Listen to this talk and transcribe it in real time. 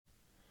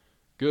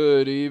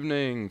Good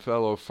evening,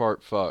 fellow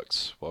fart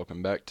fucks.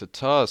 Welcome back to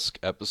Tusk,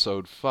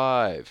 episode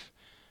 5.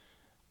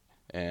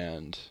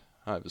 And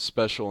I have a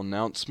special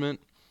announcement.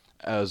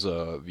 As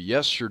of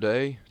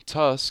yesterday,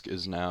 Tusk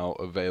is now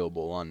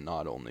available on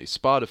not only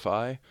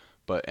Spotify,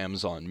 but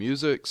Amazon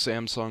Music,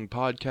 Samsung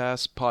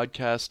Podcasts,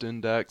 Podcast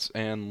Index,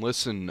 and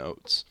Listen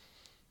Notes.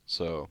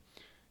 So,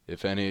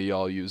 if any of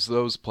y'all use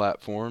those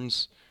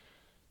platforms,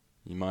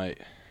 you might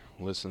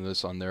listen to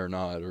this on there or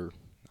not, or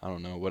I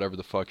don't know, whatever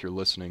the fuck you're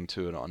listening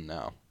to it on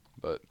now.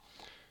 But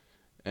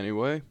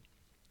anyway,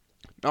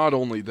 not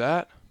only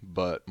that,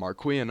 but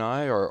Marquis and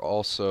I are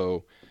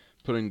also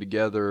putting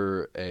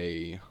together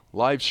a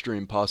live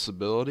stream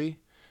possibility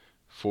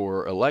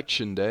for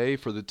Election Day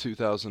for the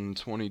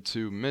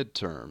 2022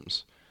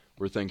 midterms.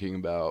 We're thinking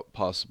about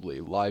possibly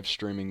live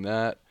streaming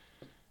that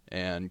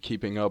and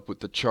keeping up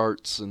with the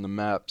charts and the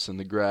maps and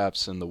the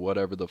graphs and the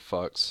whatever the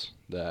fucks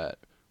that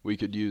we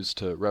could use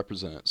to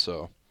represent it.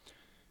 So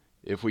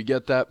if we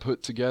get that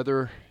put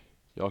together,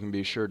 y'all can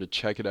be sure to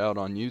check it out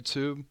on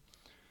YouTube.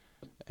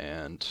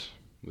 And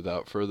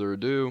without further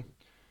ado,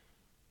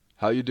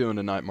 how you doing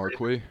tonight,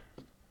 Marquis?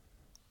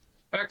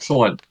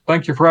 Excellent.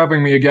 Thank you for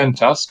having me again,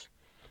 Tusk.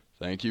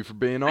 Thank you for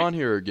being on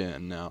here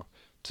again. Now,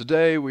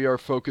 today we are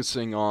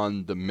focusing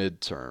on the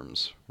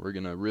midterms. We're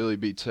going to really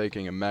be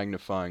taking a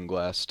magnifying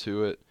glass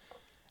to it.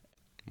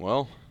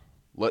 Well,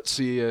 let's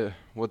see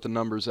what the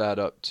numbers add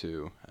up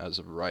to as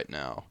of right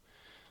now.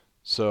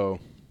 So,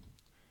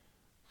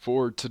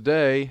 for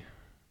today,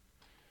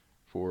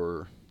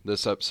 for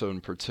this episode in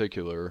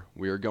particular,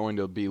 we are going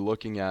to be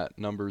looking at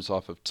numbers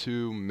off of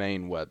two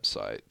main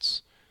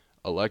websites,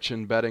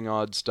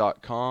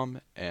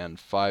 electionbettingodds.com and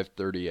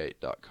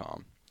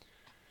 538.com.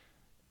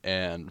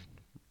 And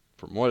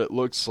from what it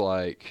looks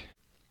like,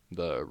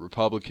 the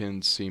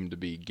Republicans seem to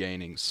be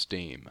gaining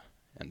steam,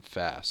 and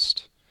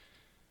fast.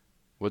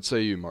 What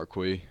say you,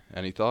 Marquis?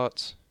 Any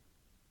thoughts?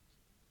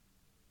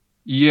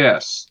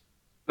 Yes,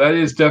 that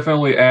is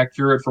definitely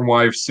accurate from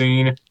what I've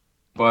seen,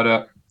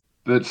 but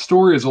the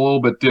story is a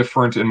little bit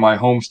different in my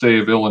home state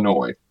of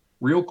Illinois.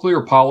 Real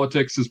Clear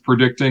Politics is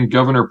predicting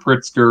Governor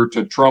Pritzker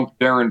to trump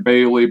Darren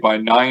Bailey by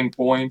 9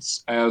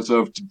 points as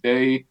of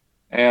today,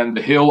 and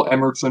the Hill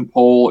Emerson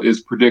poll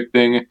is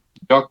predicting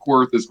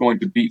Duckworth is going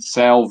to beat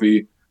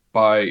Salvi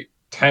by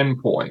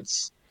 10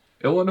 points.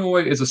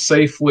 Illinois is a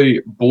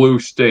safely blue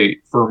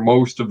state for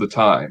most of the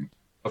time,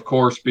 of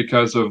course,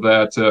 because of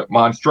that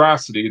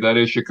monstrosity that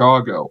is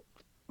Chicago.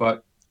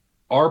 But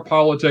our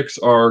politics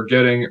are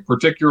getting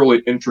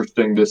particularly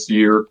interesting this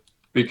year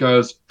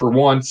because, for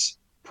once,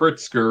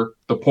 Pritzker,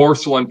 the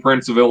porcelain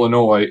prince of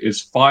Illinois,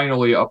 is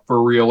finally up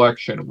for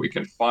re-election. We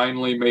can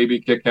finally maybe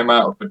kick him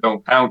out, but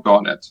don't count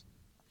on it.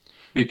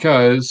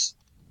 Because,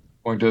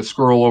 going to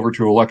scroll over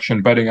to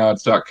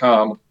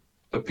electionbettingodds.com,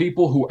 the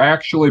people who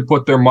actually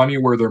put their money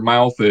where their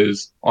mouth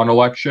is on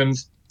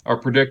elections are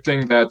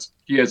predicting that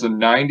he has a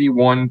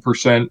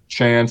 91%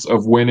 chance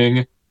of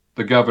winning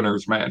the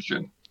governor's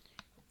mansion,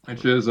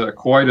 which is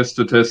quite a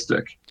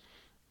statistic.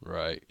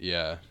 Right,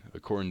 yeah.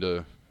 According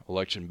to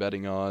election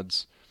betting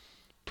odds,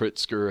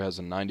 Pritzker has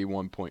a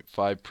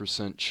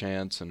 91.5%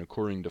 chance, and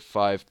according to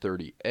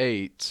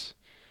 538,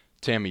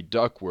 Tammy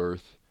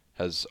Duckworth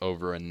has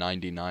over a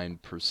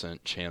 99%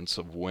 chance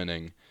of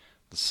winning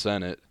the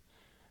Senate.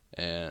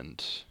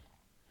 And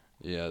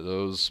yeah,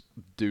 those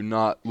do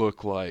not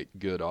look like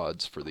good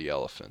odds for the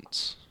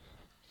elephants.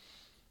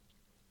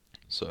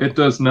 So It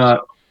does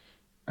not.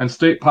 And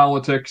state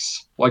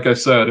politics, like I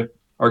said,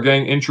 are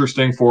getting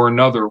interesting for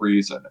another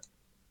reason.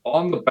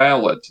 On the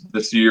ballot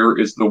this year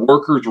is the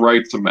Workers'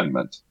 Rights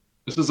Amendment.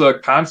 This is a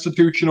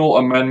constitutional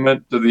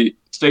amendment to the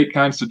state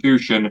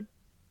constitution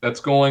that's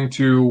going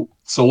to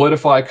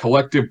solidify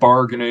collective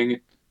bargaining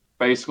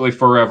basically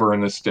forever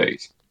in the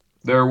state.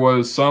 There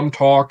was some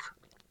talk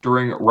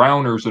during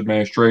Rauner's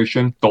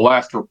administration, the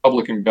last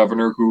Republican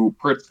governor who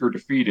Pritzker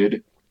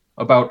defeated,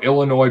 about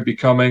Illinois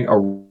becoming a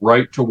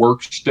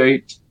right-to-work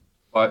state.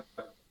 But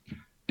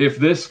if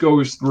this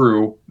goes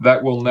through,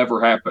 that will never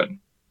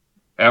happen,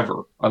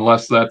 ever,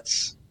 unless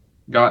that's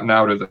gotten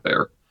out of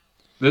there.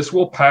 This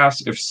will pass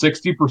if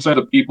 60%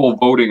 of people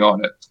voting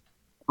on it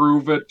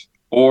prove it,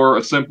 or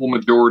a simple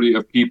majority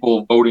of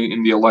people voting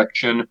in the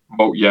election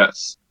vote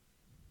yes.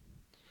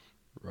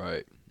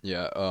 right.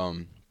 Yeah,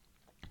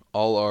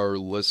 all our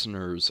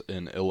listeners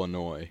in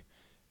Illinois,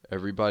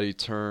 everybody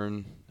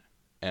turn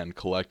and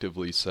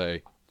collectively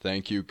say,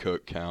 "Thank you,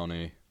 Cook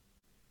County."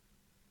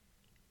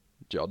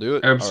 Did y'all do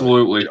it? All right.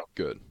 Absolutely.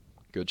 Good.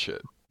 Good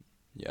shit.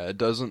 Yeah, it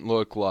doesn't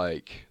look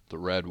like the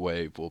red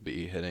wave will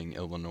be hitting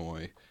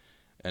Illinois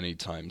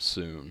anytime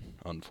soon,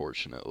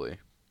 unfortunately.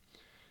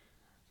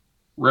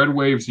 Red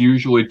waves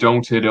usually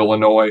don't hit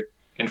Illinois.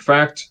 In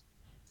fact,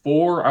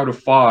 4 out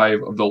of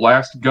 5 of the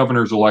last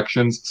governor's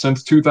elections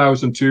since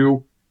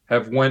 2002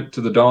 have went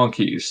to the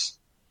donkeys.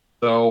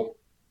 So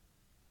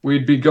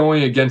we'd be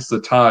going against the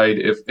tide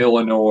if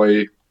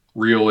Illinois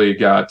really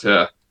got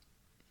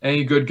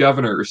any good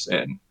governors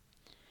in.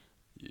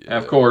 And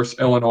of Yeah. course,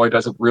 Illinois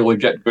doesn't really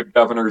get good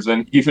governors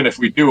in, even if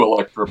we do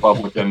elect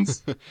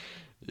Republicans.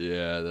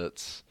 Yeah,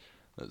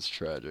 That's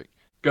tragic.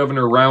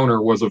 Governor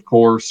Rauner was, of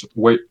course,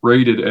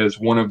 rated as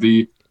one of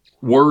the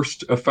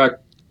worst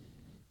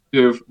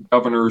effective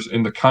governors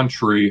in the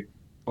country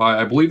by,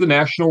 I believe, the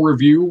National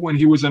Review when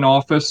he was in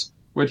office,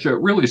 which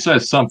really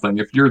says something.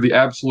 If you're the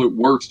absolute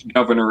worst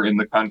governor in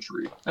the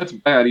country, that's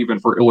bad even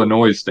for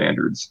Illinois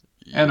standards.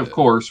 And of Yeah.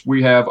 course,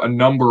 we have a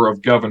number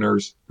of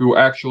governors who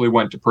actually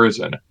went to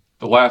prison,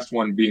 the last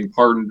one being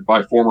pardoned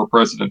by former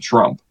President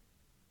Trump,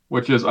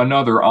 which is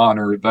another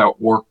honor that,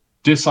 or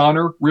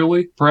dishonor,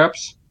 really,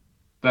 perhaps,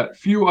 that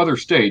few other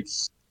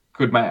states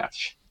could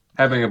match,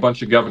 having a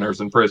bunch of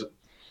governors in prison.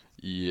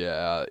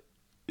 Yeah.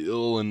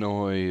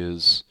 Illinois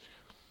is.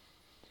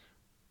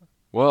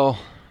 Well,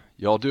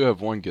 y'all do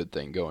have one good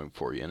thing going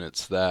for you, and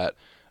it's that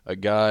a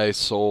guy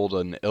sold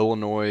an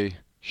Illinois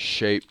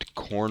shaped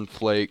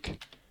cornflake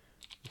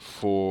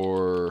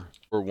for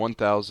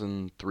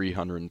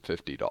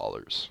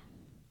 $1,350.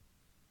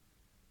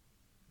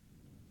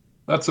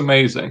 That's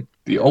amazing.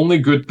 The only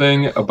good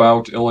thing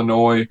about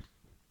Illinois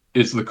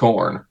is the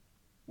corn,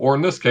 or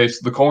in this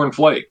case, the corn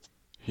flake.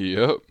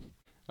 Yep.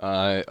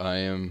 I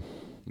am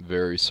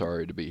very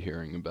sorry to be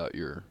hearing about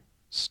your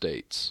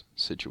state's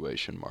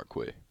situation,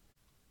 Marquis.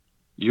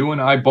 You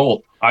and I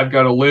both. I've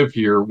got to live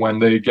here when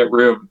they get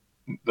rid of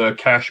the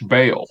cash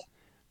bail.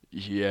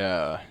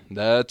 Yeah,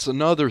 that's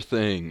another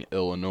thing,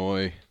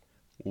 Illinois.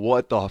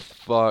 What the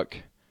fuck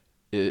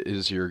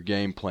is your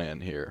game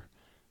plan here?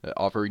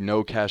 Offering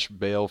no cash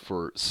bail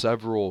for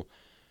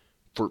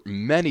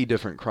many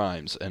different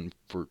crimes, and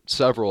for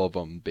several of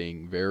them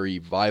being very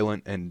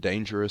violent and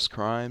dangerous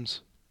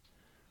crimes.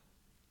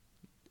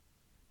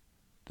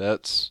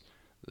 That's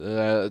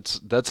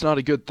that's not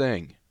a good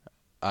thing.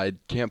 I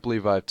can't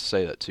believe I have to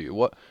say that to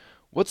you.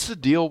 What's the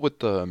deal with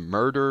the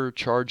murder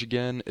charge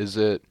again? Is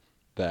it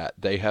that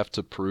they have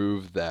to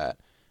prove that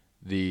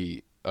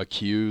the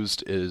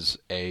accused is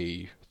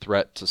a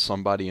threat to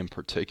somebody in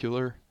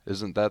particular?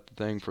 Isn't that the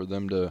thing for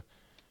them to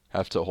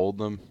have to hold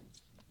them?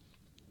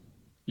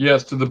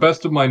 Yes, to the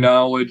best of my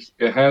knowledge,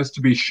 it has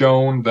to be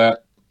shown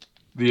that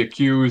the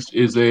accused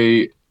is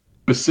a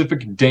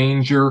specific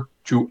danger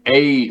to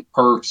a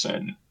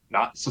person,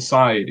 not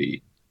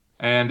society.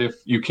 And if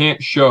you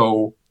can't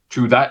show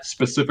to that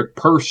specific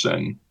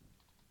person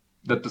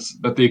that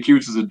the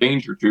accused is a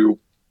danger to,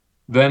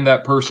 then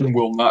that person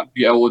will not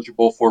be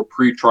eligible for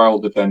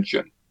pretrial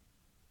detention.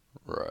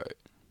 Right.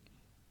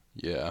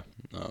 Yeah.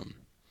 Um,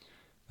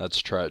 that's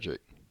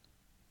tragic.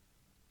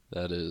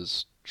 That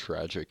is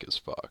tragic as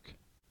fuck.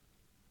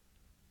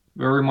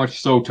 Very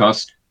much so,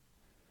 Tusk.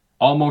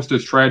 Almost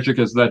as tragic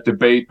as that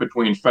debate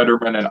between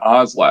Fetterman and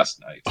Oz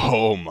last night.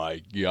 Oh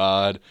my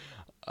god.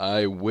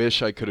 I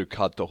wish I could have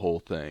caught the whole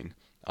thing.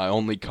 I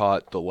only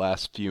caught the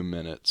last few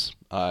minutes.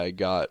 I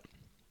got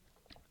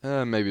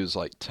maybe it was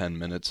like 10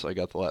 minutes. I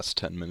got the last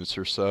 10 minutes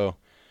or so,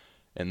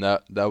 and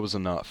that was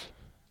enough.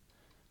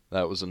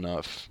 That was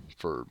enough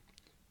for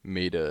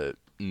me to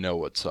know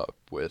what's up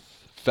with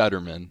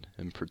Fetterman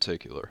in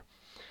particular.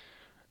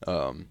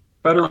 Um,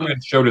 Fetterman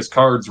showed his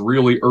cards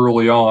really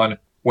early on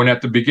when,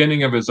 at the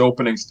beginning of his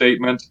opening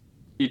statement,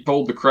 he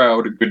told the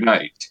crowd good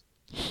night.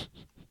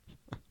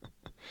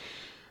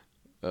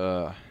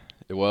 uh,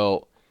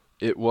 well,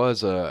 it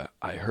was I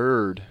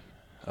heard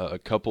a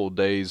couple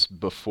days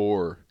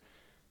before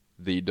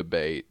the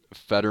debate,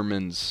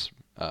 Fetterman's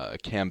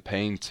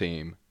campaign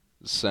team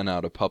sent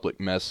out a public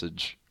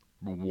message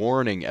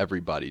warning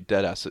everybody.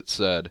 Deadass, it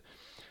said,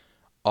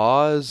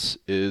 Oz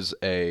is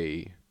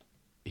he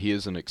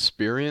is an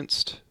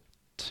experienced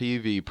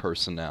TV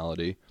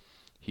personality.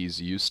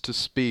 He's used to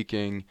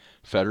speaking.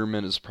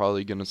 Fetterman is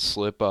probably going to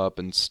slip up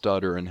and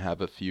stutter and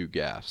have a few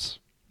gaffes.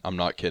 I'm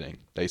not kidding.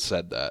 They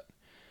said that.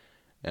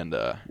 And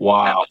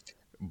Wow.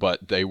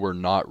 but they were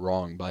not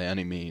wrong by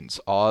any means.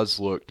 Oz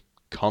looked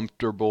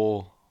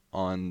comfortable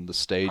on the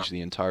stage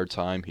the entire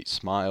time. He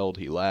smiled,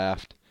 he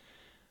laughed.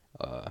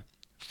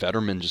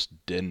 Fetterman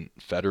just didn't.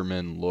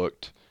 Fetterman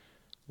looked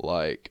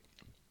like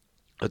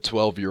a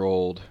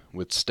 12-year-old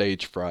with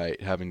stage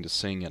fright having to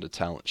sing at a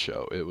talent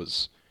show. It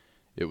was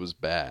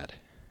bad.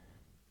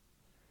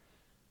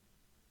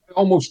 I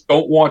almost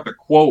don't want to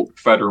quote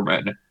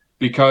Fetterman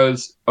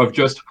because of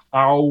just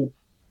how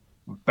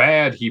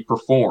bad he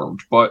performed,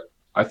 but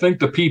I think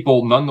the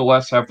people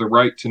nonetheless have the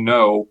right to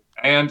know,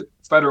 and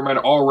Fetterman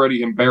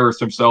already embarrassed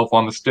himself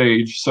on the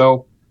stage,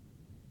 so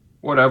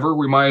whatever,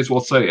 we might as well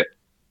say it.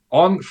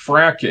 On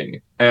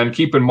fracking, and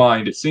keep in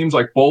mind, it seems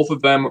like both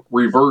of them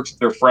reversed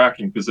their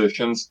fracking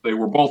positions. They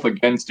were both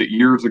against it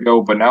years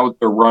ago, but now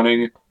they're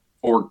running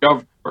for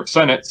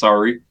Senate,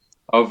 sorry,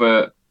 of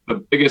the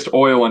biggest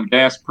oil and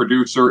gas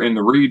producer in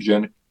the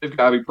region. They've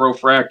got to be pro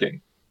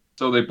fracking.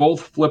 So they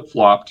both flip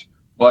flopped,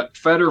 but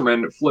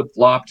Fetterman flip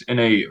flopped in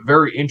a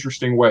very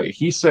interesting way.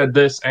 He said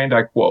this, and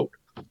I quote,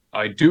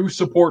 I do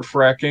support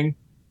fracking,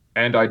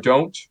 and I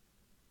don't.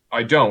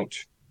 I don't.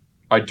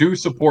 I do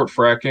support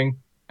fracking,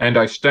 and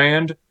I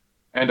stand,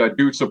 and I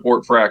do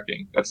support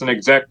fracking. That's an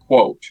exact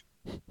quote.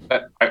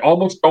 I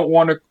almost don't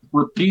want to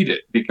repeat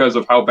it because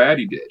of how bad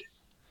he did.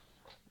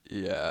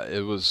 Yeah,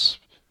 it was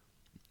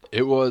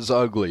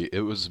ugly.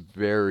 It was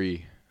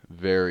very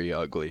very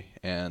ugly.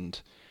 And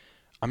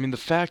I mean, the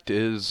fact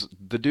is,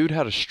 the dude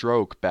had a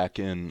stroke back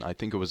in, I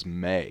think it was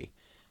May,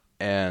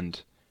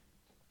 and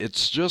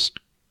it's just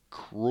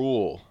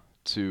cruel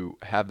to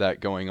have that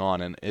going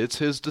on. And it's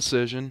his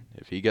decision.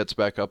 If he gets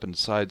back up and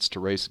decides to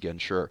race again,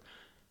 sure.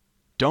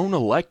 Don't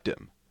elect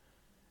him.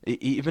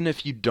 Even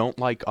if you don't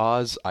like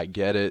Oz, I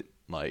get it.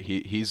 Like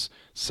he's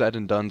said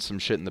and done some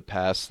shit in the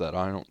past that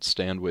I don't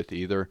stand with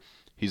either.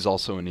 He's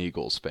also an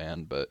Eagles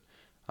fan, but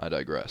I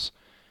digress.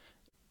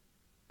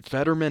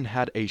 Fetterman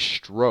had a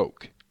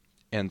stroke,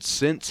 and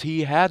since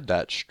he had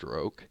that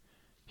stroke,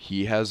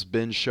 he has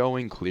been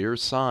showing clear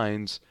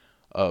signs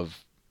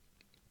of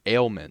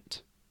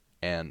ailment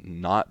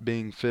and not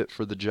being fit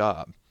for the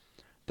job.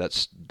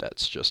 That's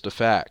just a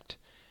fact.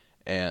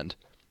 And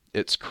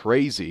it's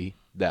crazy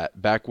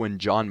that back when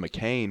John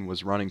McCain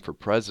was running for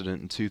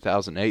president in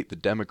 2008, the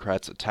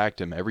Democrats attacked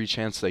him every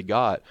chance they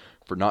got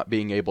for not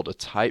being able to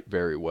type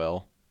very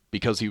well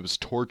because he was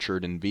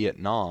tortured in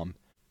Vietnam.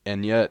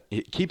 And yet,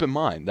 keep in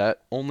mind,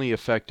 that only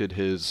affected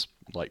his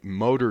like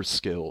motor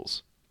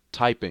skills,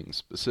 typing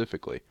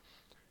specifically.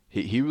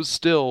 He was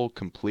still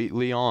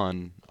completely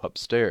on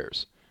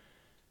upstairs.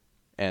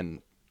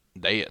 And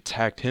they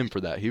attacked him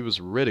for that. He was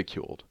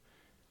ridiculed.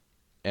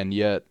 And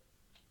yet,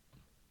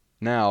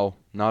 now,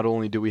 not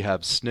only do we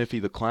have Sniffy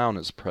the Clown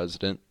as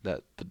president,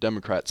 that the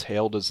Democrats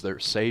hailed as their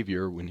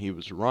savior when he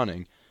was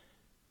running,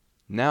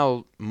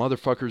 now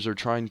motherfuckers are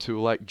trying to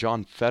elect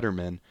John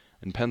Fetterman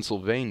in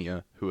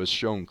Pennsylvania, who has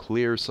shown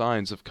clear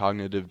signs of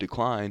cognitive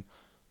decline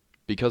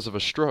because of a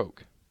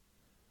stroke.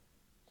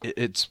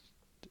 It's...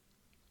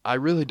 I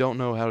really don't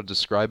know how to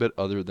describe it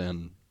other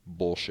than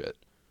bullshit.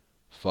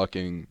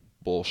 Fucking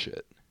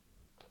bullshit.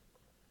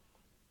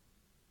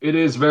 It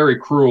is very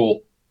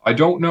cruel. I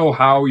don't know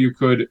how you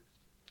could,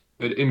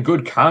 in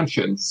good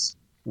conscience,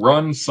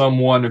 run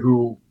someone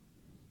who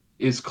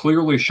is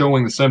clearly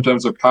showing the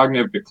symptoms of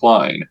cognitive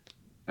decline.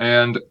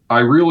 And I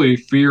really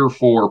fear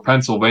for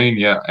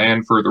Pennsylvania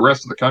and for the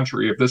rest of the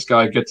country if this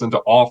guy gets into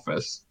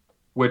office,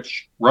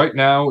 which right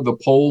now the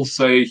polls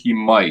say he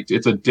might.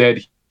 It's a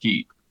dead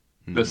heat.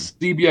 The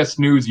CBS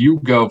News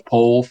YouGov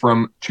poll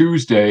from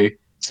Tuesday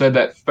said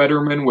that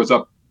Fetterman was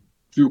up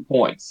 2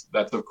 points.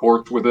 That's, of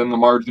course, within the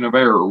margin of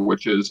error,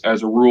 which is,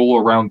 as a rule,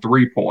 around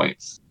 3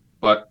 points.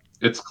 But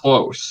it's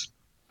close.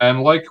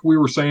 And like we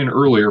were saying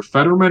earlier,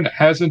 Fetterman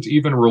hasn't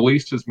even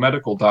released his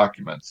medical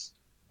documents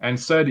and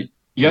said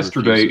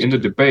yesterday in the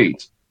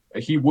debate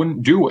he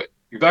wouldn't do it.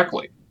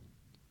 Exactly.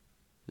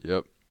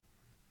 Yep.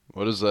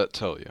 What does that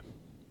tell you?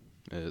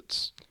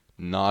 It's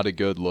not a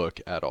good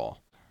look at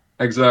all.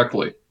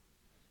 Exactly.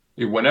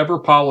 Whenever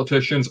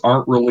politicians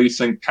aren't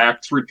releasing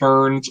tax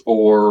returns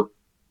or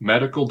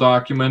medical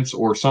documents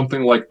or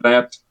something like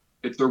that,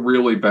 it's a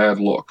really bad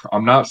look.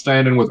 I'm not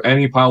standing with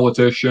any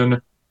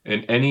politician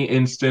in any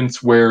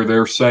instance where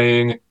they're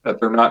saying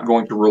that they're not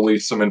going to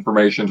release some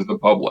information to the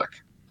public.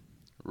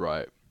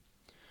 Right.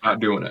 Not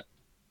doing it.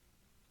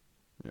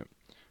 Yep.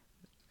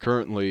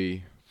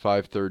 Currently,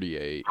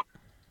 538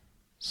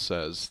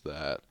 says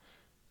that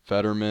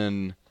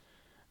Fetterman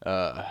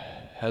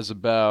has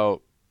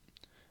about...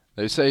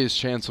 They say his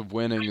chance of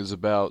winning is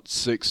about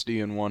 60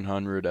 and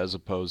 100 as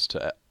opposed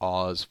to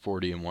Oz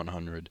 40 and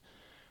 100.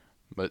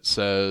 But it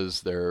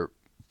says their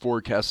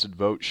forecasted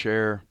vote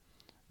share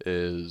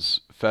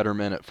is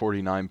Fetterman at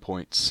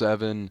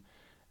 49.7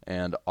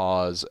 and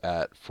Oz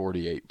at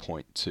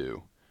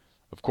 48.2.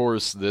 Of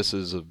course, this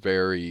is a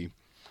very,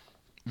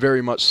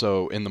 very much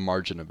so in the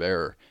margin of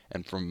error.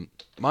 And from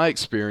my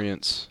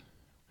experience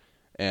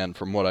and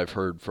from what I've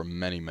heard from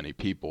many, many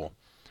people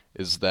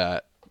is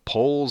that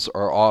polls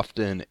are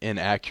often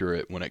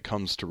inaccurate when it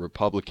comes to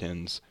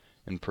Republicans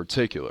in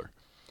particular,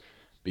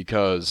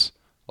 because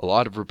a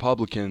lot of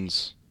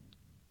Republicans,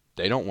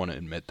 they don't want to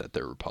admit that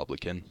they're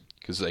Republican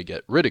because they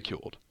get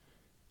ridiculed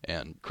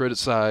and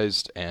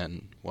criticized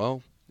and,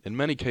 well, in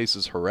many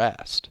cases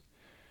harassed.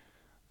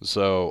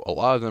 So a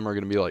lot of them are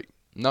going to be like,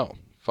 no,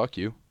 fuck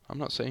you, I'm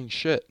not saying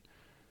shit.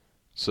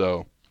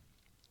 So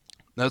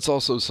that's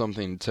also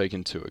something to take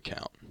into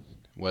account.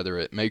 Whether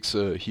it makes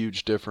a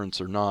huge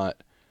difference or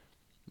not,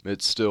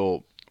 it's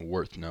still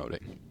worth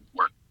noting.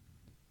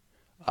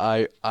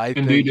 I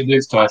Indeed, think, it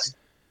is, Tusk.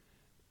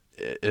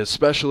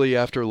 especially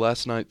after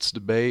last night's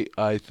debate,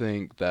 I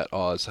think that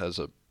Oz has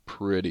a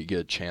pretty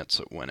good chance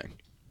at winning.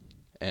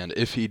 And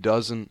if he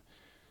doesn't,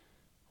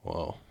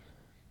 well,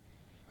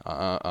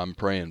 I'm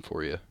praying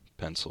for you,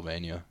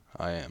 Pennsylvania.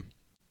 I am.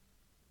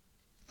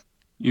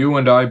 You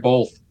and I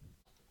both.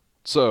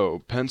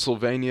 So,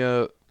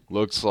 Pennsylvania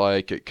looks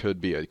like it could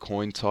be a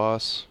coin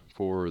toss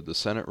for the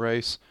Senate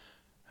race.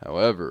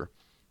 However,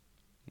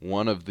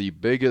 one of the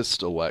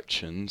biggest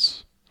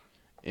elections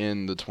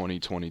in the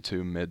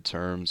 2022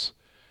 midterms,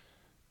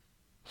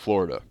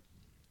 Florida.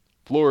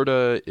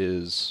 Florida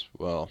is,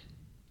 well,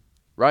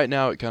 right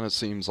now it kind of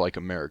seems like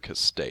America's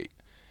state.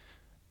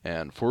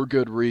 And for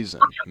good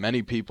reason.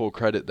 Many people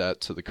credit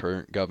that to the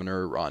current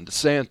governor, Ron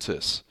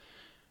DeSantis.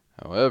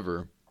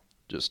 However,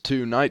 just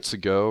 2 nights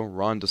ago,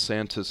 Ron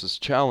DeSantis'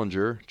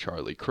 challenger,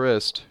 Charlie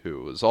Crist,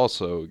 who was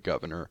also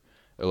governor,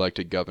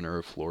 elected governor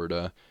of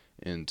Florida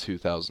in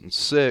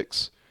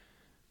 2006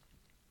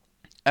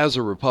 as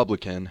a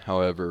Republican.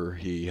 However,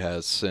 he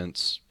has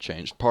since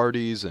changed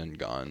parties and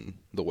gone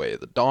the way of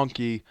the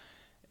donkey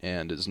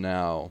and is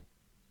now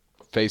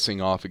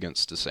facing off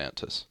against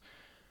DeSantis.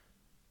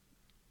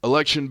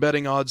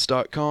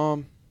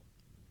 Electionbettingodds.com,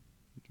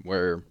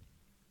 where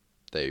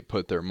they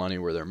put their money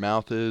where their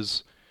mouth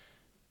is,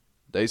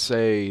 they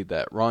say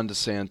that Ron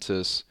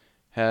DeSantis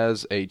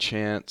has a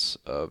chance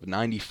of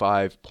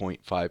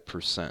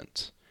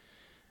 95.5%,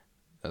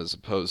 as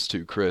opposed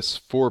to Chris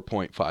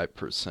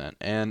 4.5%.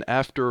 And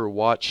after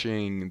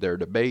watching their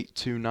debate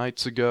 2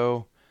 nights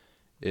ago,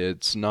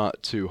 it's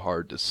not too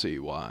hard to see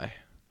why.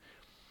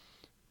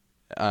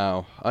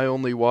 I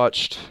only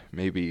watched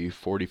maybe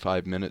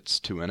 45 minutes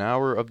to an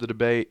hour of the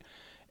debate,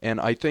 and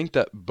I think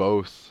that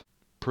both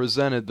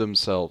presented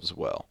themselves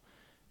well.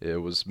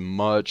 It was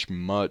much,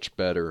 much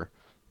better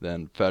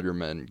than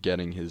Fetterman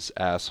getting his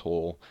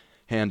asshole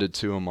handed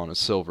to him on a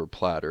silver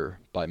platter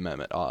by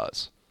Mehmet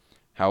Oz.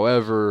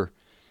 However,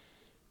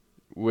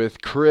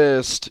 with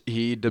Christ,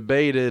 he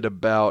debated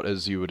about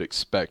as you would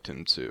expect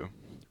him to.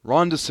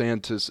 Ron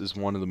DeSantis is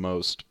one of the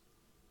most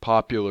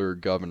popular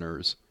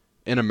governors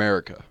in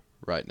America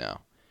right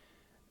now.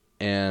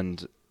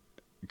 And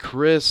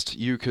Christ,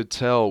 you could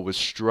tell, was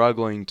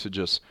struggling to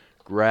just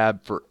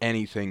grab for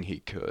anything he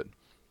could.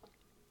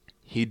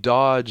 He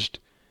dodged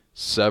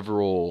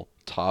several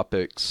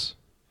topics,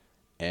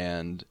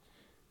 and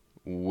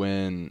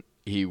when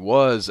he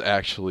was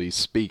actually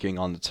speaking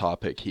on the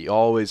topic, he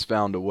always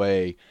found a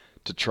way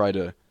to try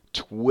to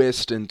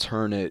twist and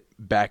turn it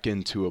back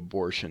into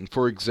abortion.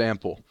 For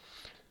example,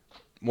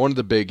 one of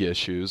the big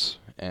issues,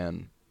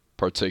 and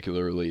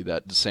particularly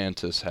that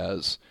DeSantis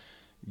has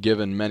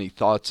given many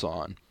thoughts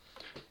on,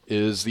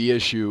 is the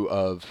issue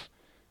of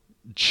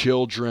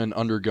children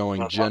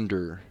undergoing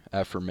gender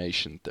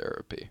affirmation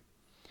therapy.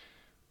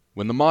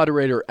 When the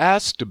moderator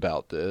asked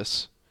about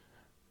this,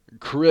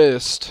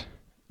 Christ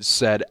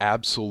said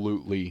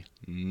absolutely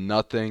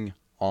nothing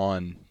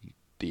on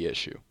the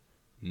issue.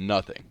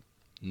 Nothing.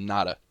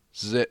 Nada.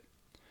 Zip.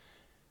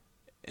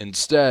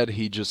 Instead,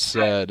 he just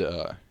said,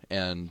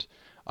 and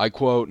I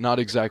quote, not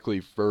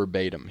exactly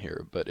verbatim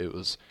here, but it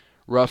was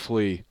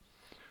roughly,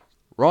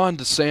 Ron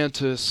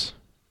DeSantis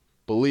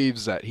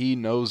believes that he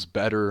knows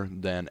better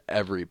than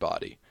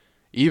everybody,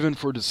 even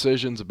for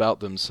decisions about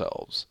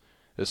themselves,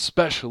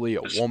 especially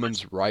a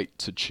woman's right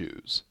to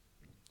choose.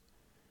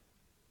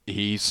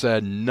 He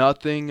said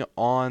nothing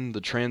on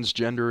the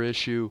transgender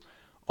issue.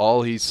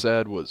 All he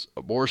said was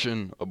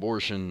abortion,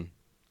 abortion,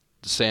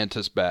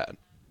 DeSantis bad.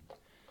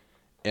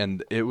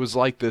 And it was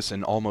like this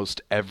in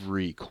almost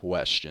every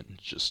question.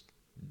 Just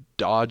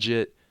dodge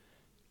it,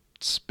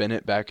 spin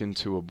it back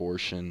into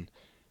abortion,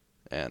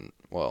 and,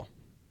 well,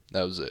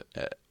 that was it.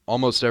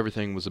 Almost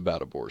everything was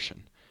about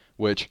abortion,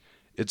 which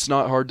it's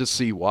not hard to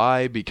see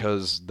why,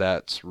 because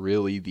that's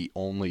really the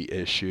only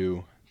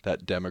issue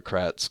that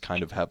Democrats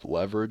kind of have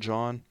leverage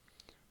on.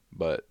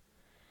 But,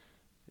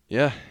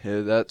 yeah,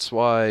 that's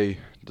why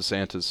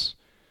DeSantis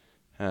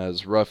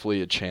has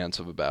roughly a chance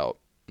of about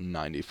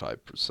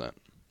 95%.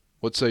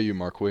 What say you,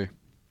 Marquis?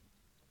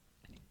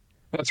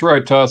 That's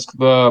right, Tusk.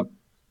 The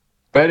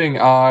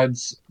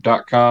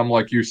bettingodds.com,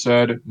 like you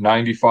said,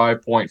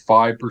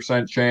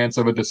 95.5% chance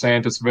of a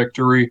DeSantis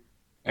victory.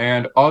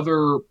 And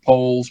other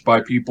polls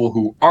by people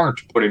who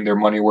aren't putting their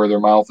money where their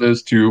mouth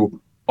is,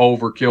 to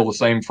overkill the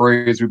same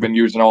phrase we've been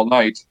using all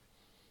night,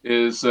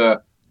 is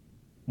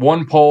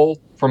one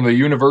poll from the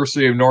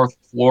University of North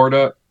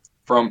Florida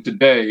from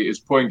today is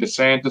putting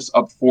DeSantis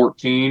up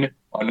 14.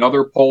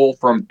 Another poll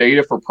from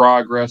Data for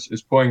Progress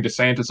is putting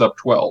DeSantis up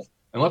 12.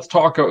 And let's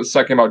talk a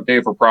second about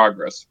Data for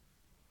Progress.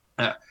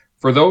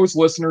 For those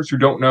listeners who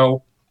don't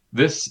know,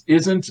 this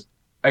isn't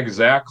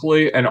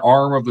exactly an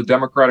arm of the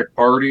Democratic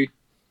Party,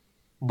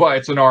 but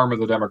it's an arm of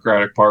the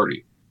Democratic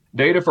Party.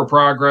 Data for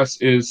Progress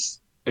is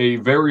a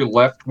very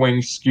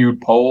left-wing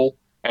skewed poll,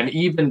 and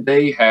even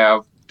they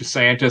have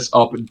DeSantis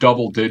up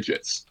double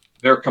digits.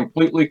 They're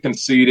completely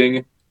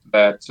conceding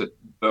that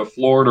the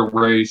Florida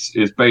race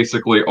is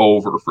basically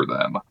over for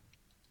them,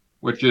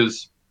 which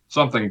is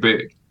something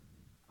big.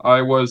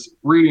 I was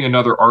reading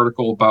another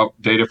article about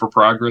Data for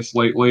Progress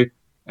lately,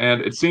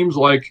 and it seems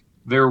like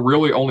they're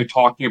really only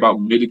talking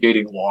about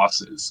mitigating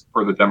losses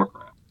for the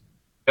Democrats.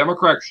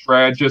 Democratic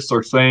strategists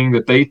are saying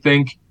that they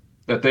think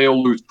that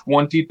they'll lose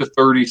 20 to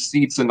 30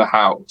 seats in the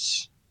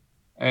House.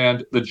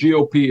 And the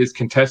GOP is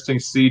contesting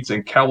seats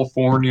in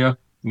California,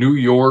 New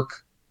York,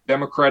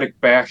 Democratic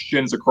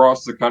bastions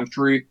across the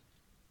country,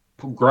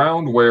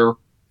 ground where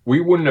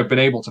we wouldn't have been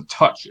able to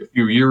touch a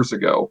few years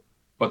ago.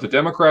 But the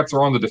Democrats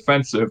are on the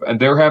defensive, and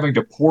they're having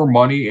to pour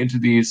money into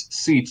these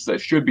seats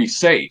that should be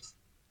safe.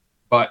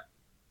 But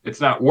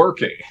it's not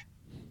working.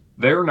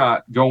 They're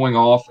not going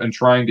off and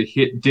trying to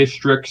hit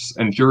districts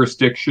and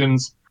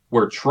jurisdictions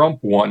where Trump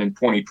won in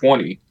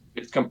 2020.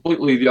 It's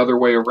completely the other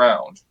way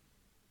around.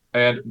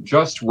 And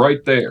just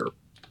right there,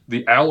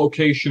 the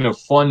allocation of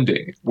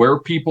funding, where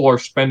people are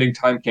spending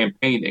time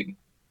campaigning,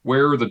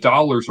 where the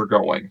dollars are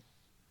going,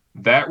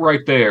 that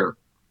right there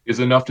is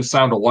enough to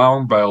sound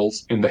alarm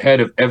bells in the head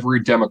of every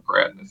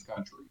Democrat in this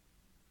country.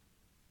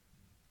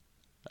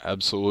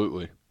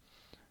 Absolutely.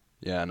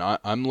 Yeah, and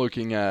I'm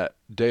looking at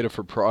data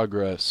for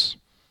progress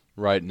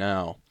right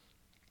now,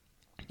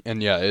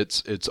 and yeah,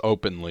 it's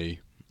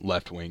openly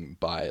left-wing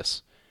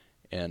bias,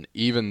 and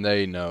even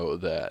they know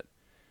that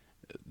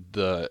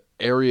the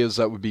areas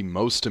that would be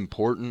most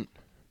important,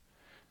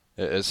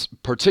 is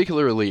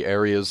particularly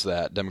areas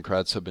that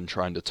Democrats have been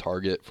trying to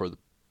target for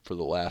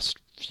the last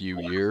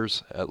few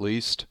years at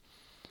least,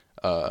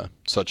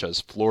 such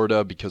as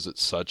Florida, because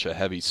it's such a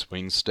heavy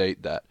swing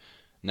state that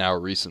now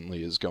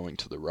recently is going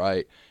to the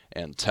right,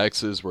 and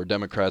Texas, where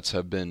Democrats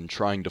have been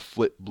trying to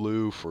flip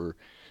blue for,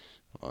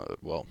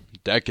 well,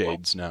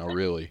 decades now,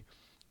 really.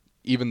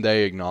 Even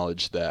they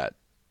acknowledge that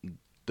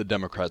the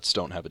Democrats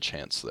don't have a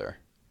chance there.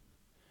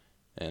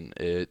 And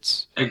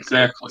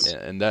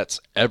Exactly. that's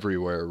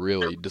everywhere,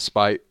 really.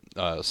 Despite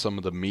some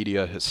of the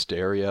media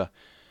hysteria,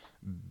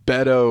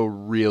 Beto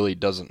really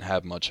doesn't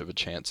have much of a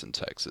chance in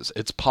Texas.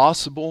 It's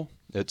possible.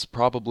 It's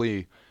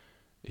probably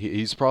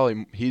he's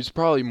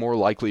probably more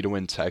likely to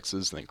win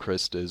Texas than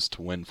Christ is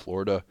to win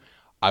Florida.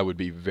 I would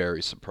be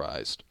very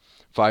surprised.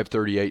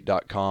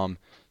 538.com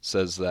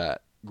says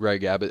that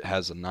Greg Abbott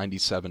has a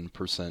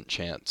 97%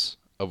 chance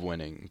of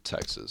winning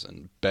Texas,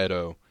 and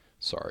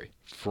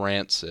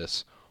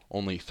Francis,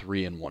 only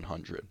 3 in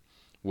 100,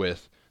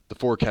 with the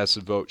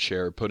forecasted vote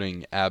share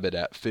putting Abbott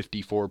at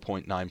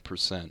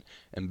 54.9%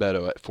 and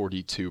Beto at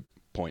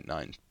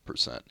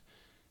 42.9%.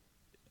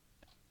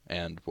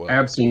 And, well,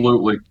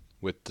 Absolutely.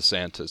 with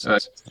DeSantis, Uh,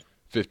 it's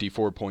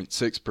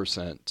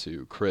 54.6%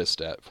 to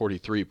Christ at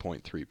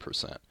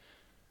 43.3%.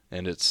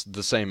 And it's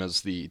the same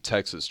as the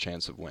Texas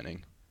chance of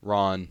winning.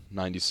 Ron,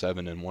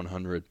 97 in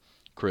 100.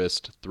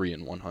 Christ, 3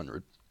 in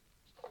 100.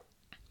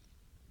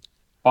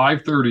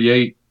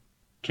 538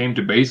 came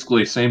to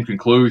basically the same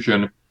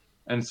conclusion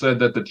and said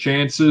that the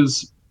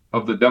chances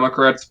of the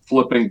Democrats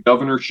flipping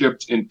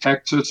governorships in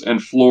Texas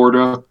and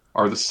Florida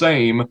are the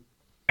same,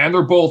 and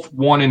they're both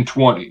 1 in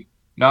 20.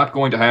 Not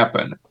going to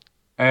happen.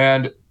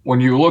 And when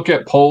you look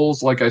at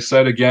polls, like I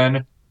said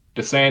again,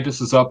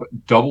 DeSantis is up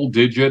double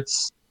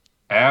digits.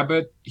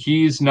 Abbott,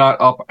 he's not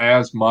up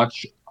as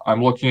much.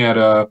 I'm looking at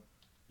a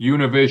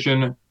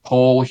Univision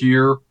poll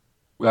here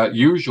that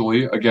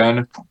usually,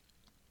 again,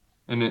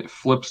 and it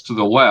flips to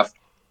the left,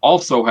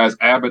 also has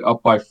Abbott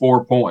up by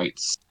 4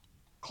 points.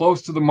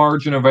 Close to the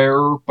margin of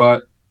error,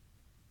 but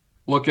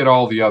look at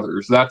all the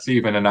others. That's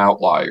even an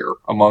outlier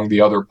among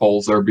the other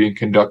polls that are being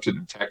conducted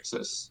in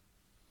Texas.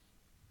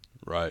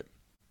 Right.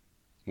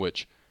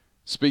 Which,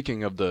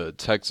 speaking of the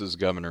Texas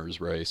governor's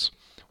race,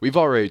 we've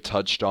already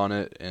touched on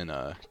it in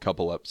a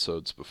couple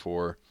episodes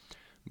before,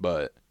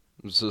 but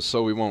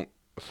so we won't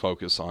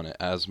focus on it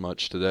as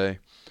much today.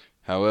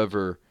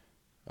 However,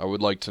 I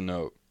would like to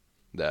note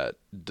that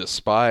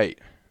despite,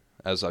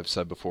 as I've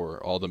said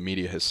before, all the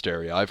media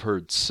hysteria, I've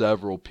heard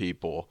several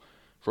people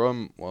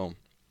from, well,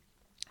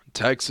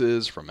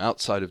 Texas, from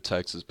outside of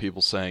Texas,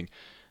 people saying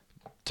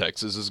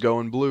Texas is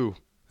going blue.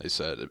 They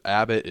said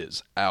Abbott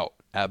is out.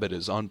 Abbott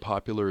is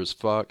unpopular as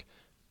fuck.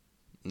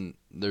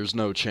 There's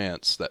no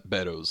chance that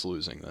Beto's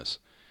losing this.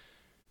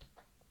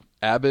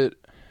 Abbott,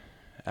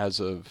 as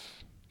of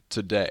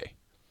today,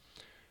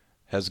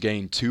 has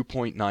gained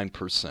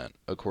 2.9%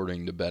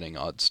 according to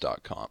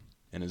bettingodds.com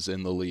and is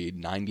in the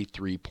lead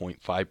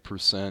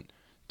 93.5%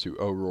 to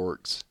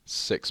O'Rourke's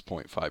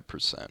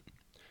 6.5%.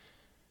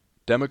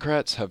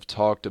 Democrats have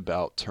talked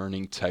about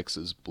turning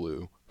Texas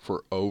blue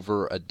for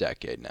over a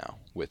decade now,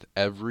 with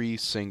every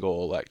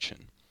single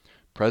election.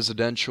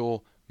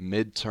 Presidential,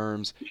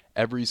 midterms,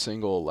 every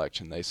single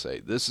election they say,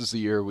 this is the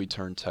year we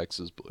turn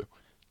Texas blue.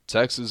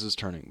 Texas is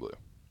turning blue.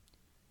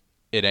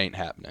 It ain't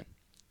happening.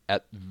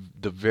 At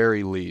the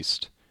very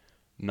least,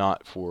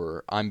 not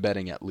for, I'm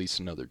betting at least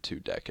another 2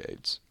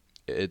 decades.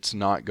 It's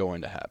not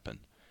going to happen.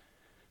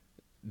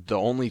 The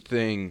only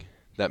thing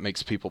that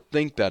makes people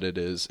think that it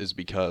is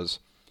because,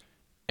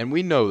 and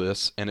we know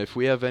this, and if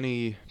we have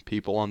any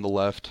people on the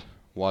left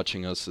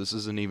watching us, this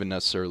isn't even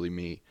necessarily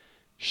me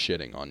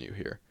shitting on you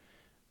here.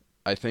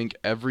 I think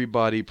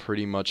everybody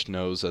pretty much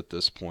knows at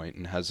this point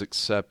and has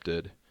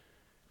accepted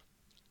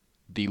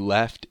the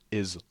left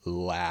is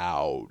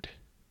loud.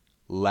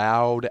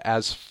 Loud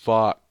as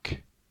fuck.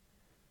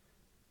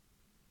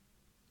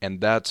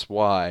 And that's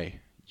why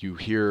you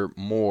hear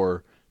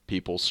more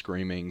people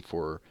screaming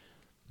for,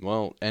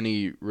 well,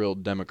 any real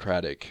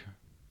Democratic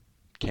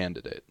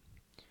candidate.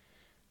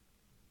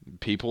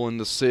 People in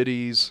the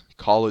cities,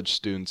 college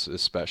students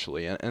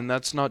especially, and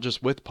that's not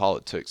just with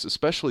politics,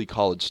 especially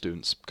college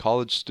students.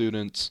 College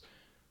students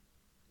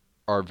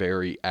are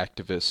very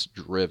activist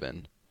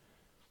driven.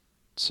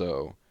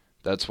 So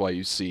that's why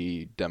you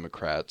see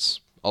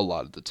Democrats a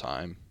lot of the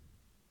time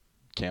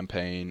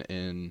campaign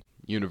in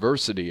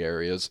university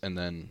areas and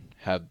then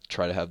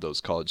try to have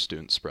those college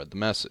students spread the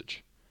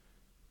message.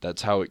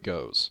 That's how it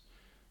goes.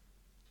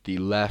 The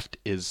left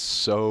is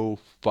so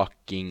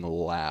fucking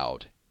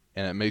loud,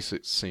 and it makes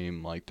it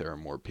seem like there are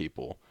more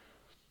people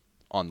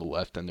on the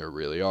left than there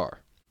really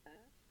are.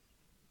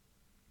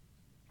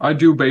 I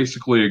do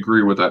basically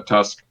agree with that,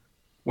 Tusk.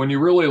 When you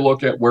really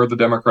look at where the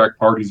Democratic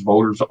Party's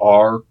voters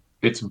are,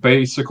 it's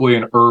basically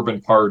an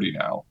urban party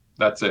now.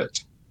 That's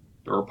it.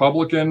 The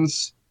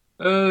Republicans,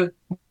 uh,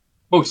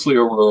 mostly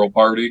a rural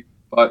party,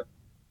 but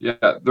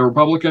yeah, the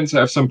Republicans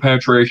have some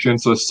penetration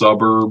to the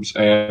suburbs,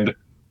 and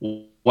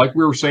like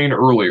we were saying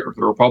earlier,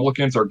 the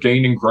Republicans are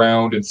gaining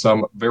ground in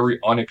some very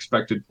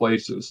unexpected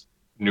places.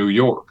 New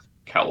York,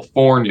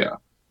 California.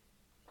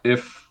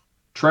 If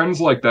trends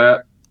like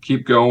that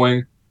keep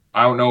going,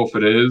 I don't know if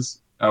it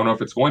is. I don't know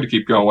if it's going to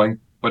keep going,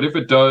 but if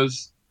it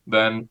does,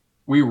 then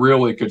we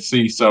really could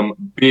see some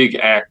big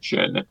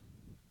action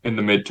in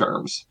the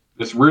midterms.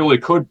 This really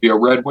could be a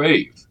red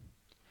wave.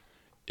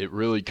 It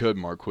really could,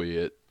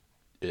 Marquis.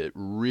 It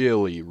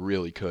really,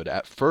 really could.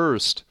 At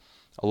first,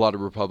 a lot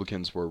of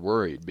Republicans were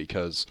worried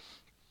because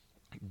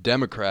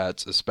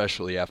Democrats,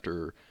 especially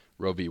after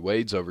Roe v.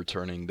 Wade's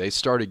overturning, they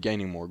started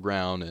gaining more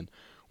ground. And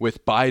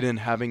with Biden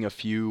having a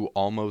few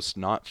almost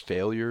not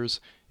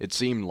failures, it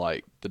seemed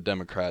like the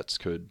Democrats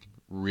could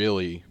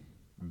really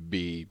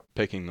be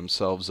picking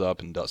themselves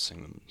up and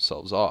dusting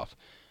themselves off.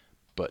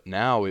 But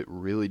now it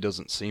really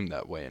doesn't seem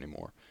that way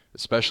anymore.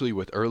 Especially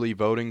with early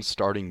voting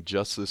starting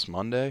just this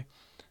Monday,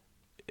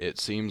 it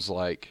seems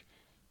like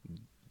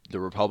the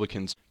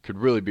Republicans could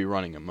really be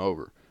running them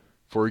over.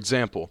 For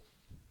example,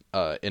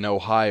 in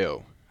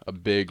Ohio, a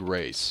big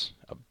race,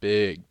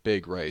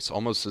 big race,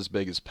 almost as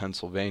big as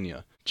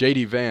Pennsylvania.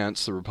 J.D.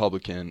 Vance, the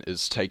Republican,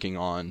 is taking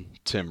on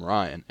Tim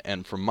Ryan.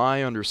 And from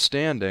my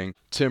understanding,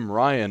 Tim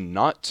Ryan,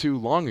 not too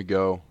long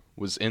ago,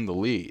 was in the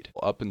lead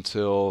up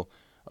until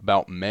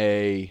about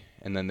May,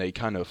 and then they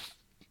kind of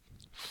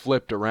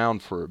flipped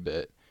around for a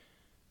bit,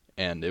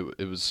 and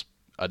it was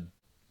a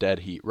dead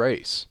heat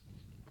race.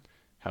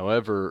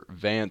 However,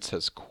 Vance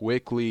has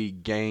quickly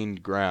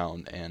gained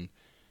ground, and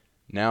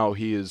now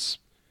he is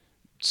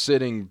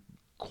sitting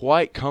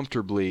quite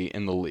comfortably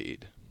in the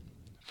lead.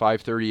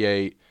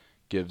 538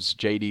 gives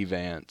J.D.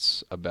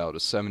 Vance about a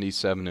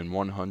 77 in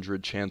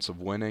 100 chance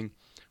of winning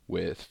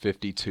with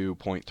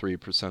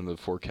 52.3% of the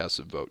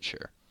forecasted vote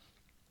share.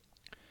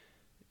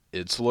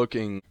 It's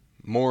looking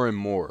more and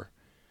more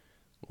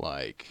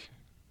like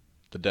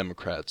the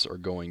Democrats are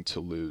going to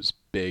lose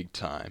big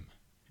time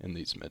in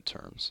these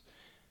midterms,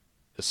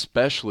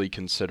 especially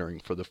considering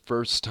for the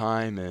first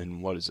time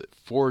in,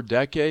 4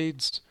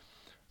 decades,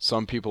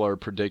 some people are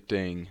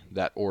predicting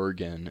that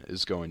Oregon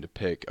is going to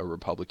pick a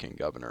Republican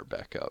governor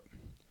back up.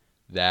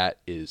 That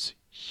is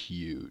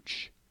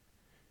huge.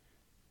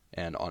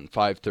 And on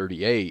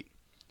 538,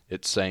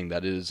 it's saying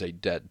that it is a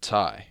dead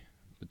tie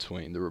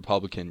between the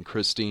Republican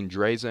Christine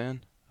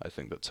Drazan, I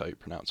think that's how you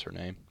pronounce her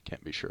name,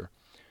 can't be sure,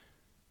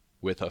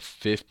 with a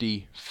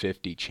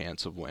 50-50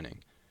 chance of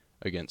winning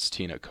against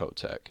Tina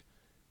Kotek,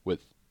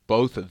 with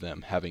both of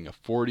them having a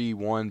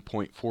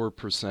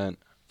 41.4%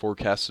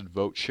 forecasted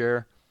vote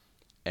share.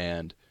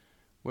 And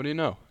what do you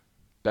know?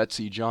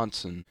 Betsy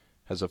Johnson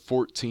has a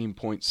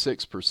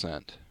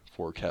 14.6%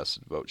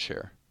 forecasted vote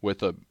share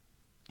with a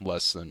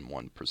less than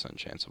 1%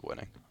 chance of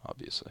winning,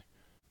 obviously.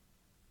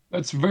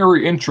 That's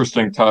very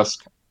interesting,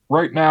 Tusk.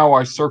 Right now,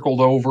 I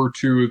circled over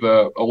to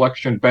the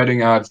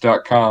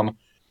electionbettingodds.com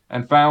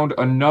and found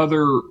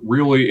another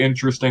really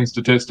interesting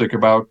statistic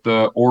about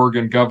the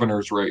Oregon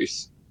governor's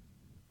race.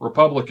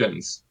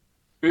 Republicans,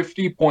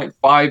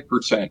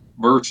 50.5%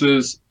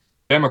 versus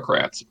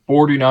Democrats,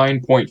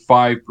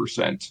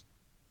 49.5%.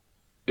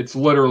 It's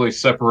literally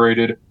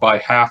separated by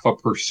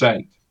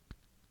 0.5%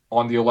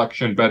 on the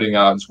election betting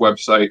odds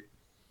website,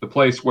 the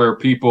place where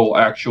people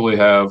actually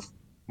have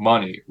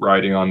money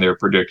riding on their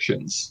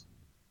predictions.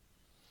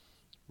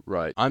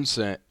 Right. I'm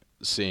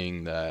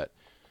seeing that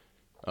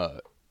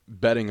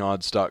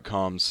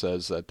bettingodds.com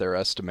says that they're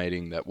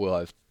estimating that we'll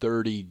have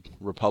 30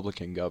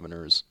 Republican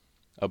governors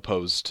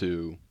opposed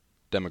to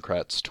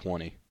Democrats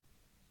 20.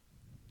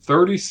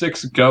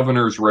 36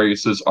 governor's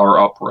races are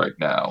up right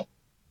now.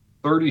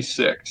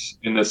 36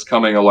 in this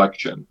coming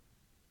election.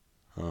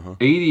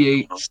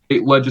 88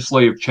 state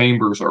legislative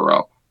chambers are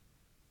up.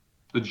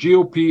 The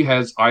GOP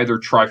has either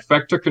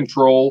trifecta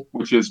control,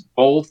 which is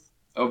both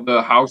of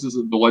the houses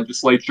of the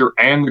legislature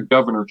and the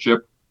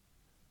governorship,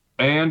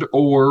 and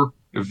or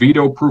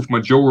veto-proof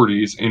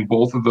majorities in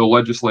both of the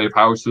legislative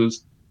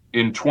houses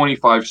in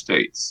 25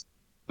 states.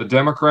 The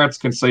Democrats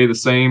can say the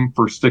same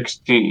for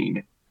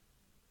 16.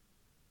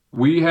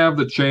 We have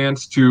the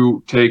chance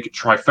to take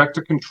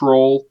trifecta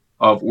control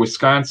of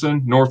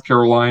Wisconsin, North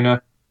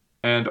Carolina,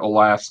 and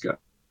Alaska.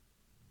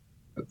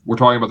 We're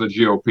talking about the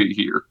GOP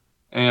here.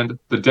 And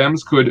the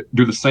Dems could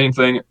do the same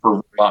thing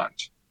for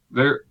Vermont.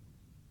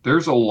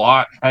 There's a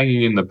lot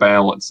hanging in the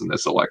balance in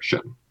this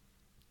election.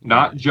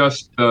 Not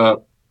just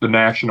the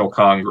National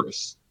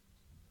Congress.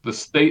 The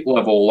state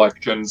level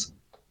elections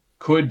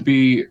could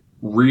be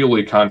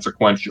really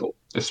consequential,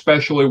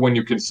 especially when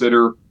you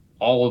consider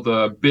all of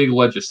the big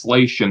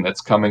legislation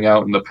that's coming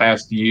out in the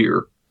past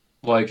year,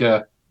 like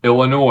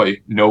Illinois,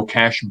 no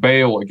cash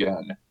bail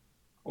again,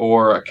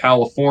 or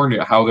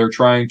California, how they're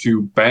trying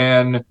to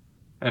ban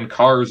and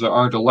cars that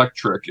aren't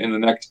electric in the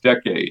next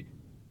decade.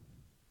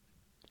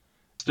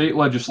 State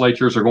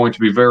legislatures are going to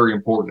be very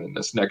important in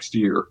this next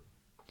year.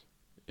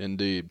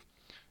 Indeed.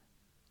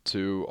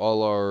 To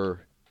all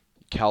our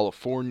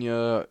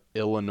California,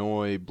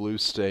 Illinois, blue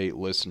state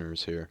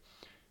listeners here,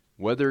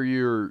 whether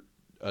you're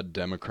a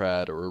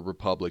Democrat or a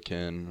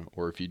Republican,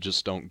 or if you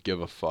just don't give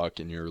a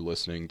fuck and you're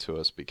listening to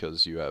us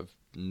because you have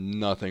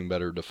nothing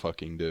better to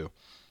fucking do,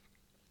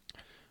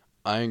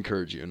 I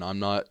encourage you, and I'm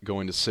not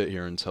going to sit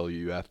here and tell you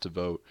you have to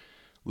vote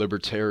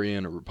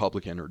Libertarian or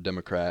Republican or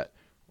Democrat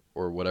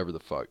or whatever the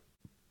fuck.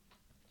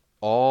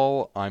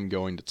 All I'm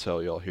going to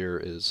tell y'all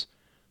here is,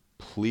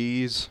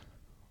 please,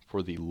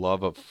 for the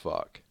love of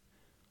fuck,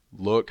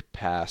 look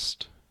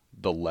past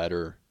the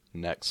letter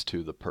next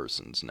to the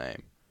person's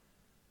name.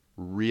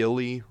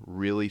 Really,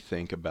 really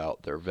think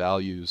about their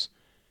values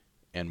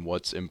and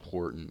what's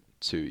important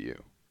to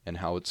you and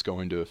how it's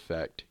going to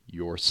affect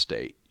your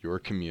state, your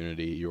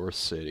community, your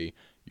city,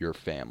 your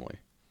family.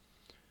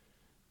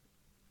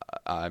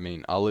 I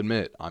mean, I'll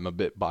admit, I'm a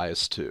bit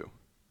biased too.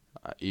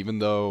 Even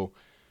though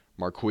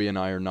Marquis and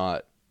I are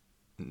not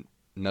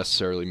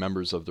necessarily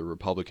members of the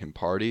Republican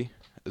Party,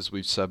 as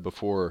we've said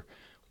before,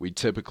 we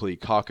typically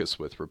caucus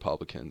with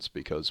Republicans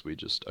because we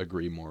just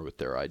agree more with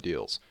their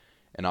ideals.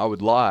 And I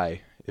would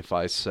lie if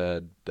I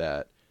said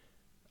that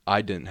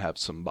I didn't have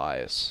some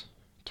bias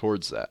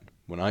towards that.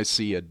 When I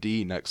see a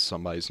D next to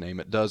somebody's name,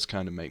 it does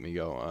kind of make me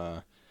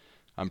go,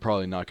 I'm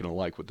probably not going to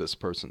like what this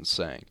person's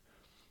saying.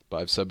 But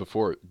I've said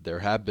before, there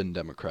have been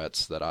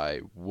Democrats that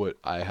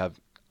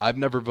I've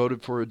never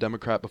voted for a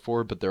Democrat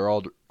before, but there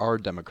are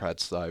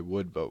Democrats that I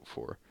would vote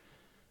for.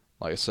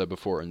 Like I said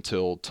before,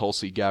 until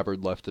Tulsi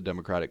Gabbard left the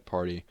Democratic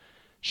Party,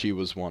 she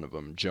was one of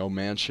them. Joe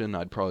Manchin,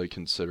 I'd probably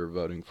consider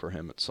voting for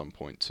him at some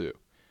point too.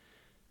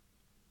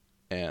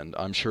 And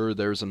I'm sure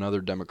there's another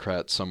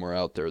Democrat somewhere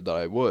out there that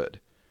I would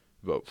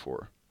vote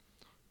for.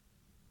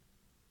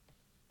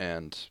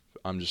 And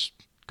I'm just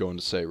going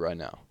to say right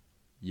now,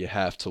 you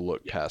have to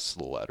look past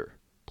the letter.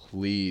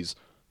 Please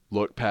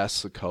look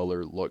past the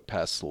color, look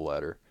past the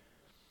letter.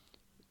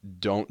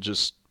 Don't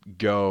just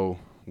go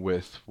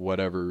with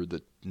whatever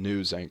the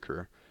news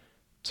anchor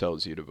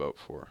tells you to vote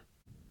for.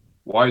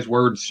 Wise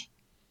words.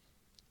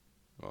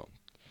 Well,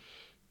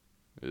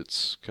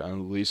 it's kind of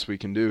the least we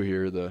can do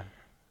here. The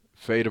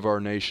fate of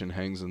our nation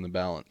hangs in the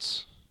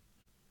balance.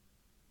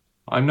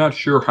 I'm not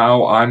sure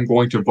how I'm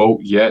going to vote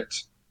yet.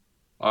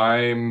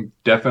 I'm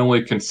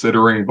definitely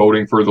considering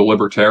voting for the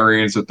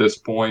Libertarians at this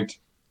point.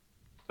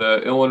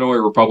 The Illinois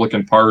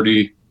Republican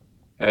Party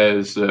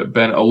has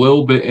been a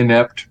little bit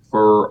inept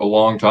for a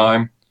long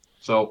time.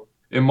 So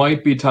it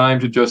might be time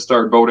to just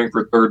start voting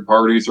for third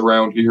parties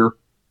around here.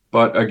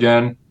 But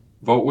again,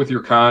 vote with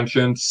your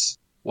conscience.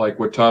 Like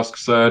what Tusk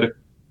said,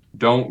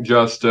 don't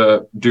just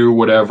do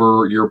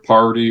whatever your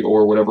party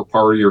or whatever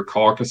party you're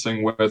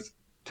caucusing with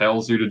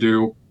tells you to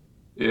do.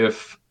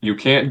 If you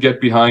can't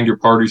get behind your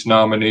party's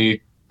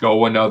nominee,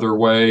 go another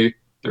way.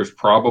 There's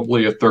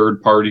probably a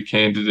third party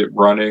candidate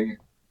running,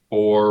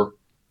 or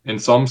in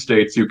some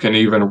states, you can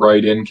even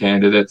write in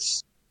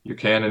candidates. You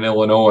can in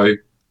Illinois,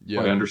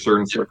 Yeah, under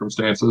certain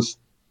circumstances.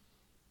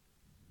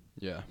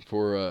 yeah.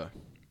 For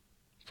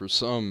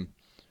some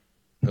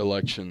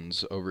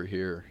elections over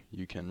here,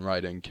 you can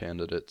write in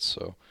candidates.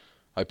 So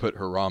I put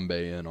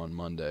Harambe in on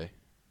Monday,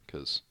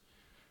 because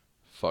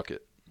fuck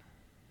it.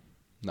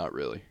 Not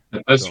really.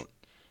 That's,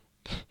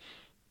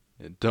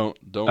 Don't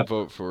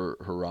vote for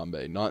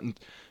Harambe.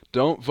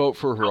 Don't vote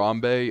for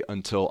Harambe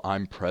until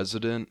I'm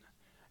president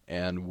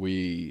and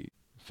we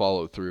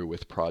follow through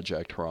with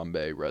Project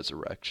Harambe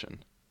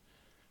Resurrection.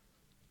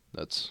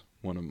 That's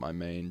one of my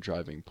main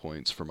driving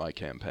points for my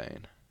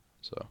campaign.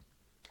 So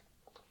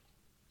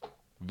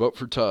vote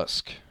for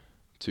Tusk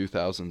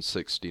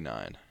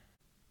 2069.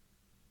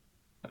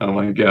 oh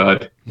my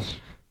God.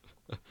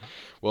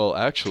 Well,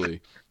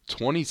 actually,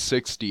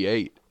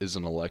 2068 is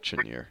an election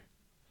year.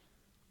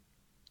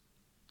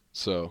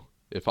 So,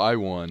 if I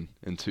won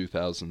in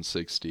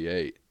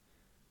 2068,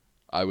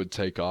 I would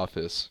take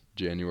office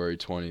January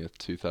 20th,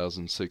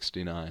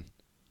 2069.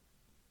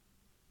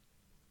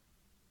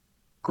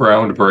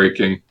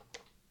 Groundbreaking.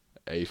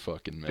 A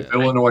fucking man. If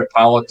Illinois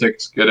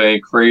politics get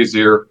any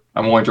crazier,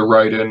 I'm going to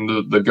write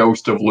in the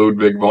ghost of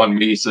Ludwig von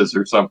Mises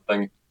or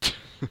something.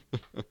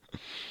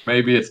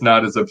 Maybe it's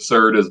not as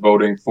absurd as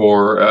voting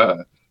for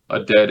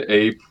a dead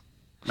ape.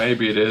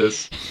 Maybe it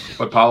is.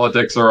 But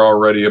politics are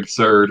already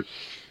absurd.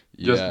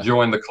 Just Yeah,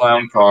 join the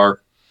clown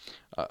car.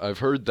 I've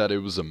heard that it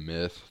was a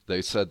myth.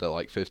 They said that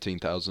like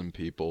 15,000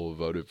 people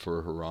voted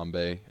for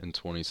Harambe in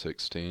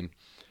 2016.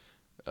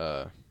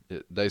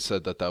 They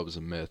said that that was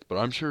a myth, but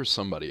I'm sure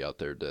somebody out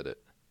there did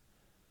it.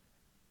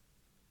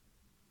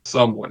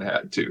 Someone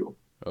had to.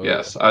 Oh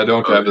Yes, I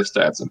don't have the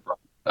stats in front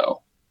of me,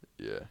 no.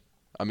 yeah.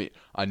 I mean,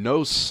 I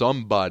know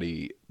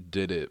somebody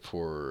did it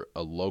for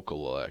a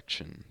local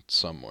election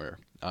somewhere.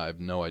 I have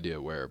no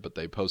idea where, but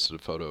they posted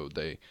a photo.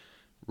 They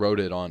wrote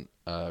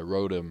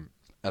him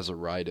as a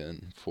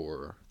write-in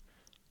for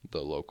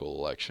the local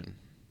election.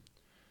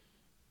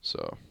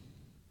 So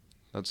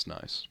that's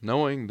nice.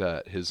 Knowing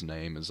that his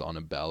name is on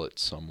a ballot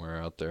somewhere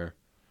out there,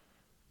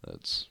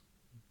 that's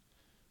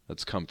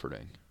That's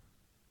comforting.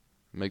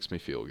 It makes me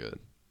feel good.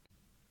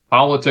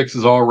 Politics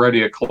is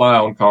already a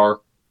clown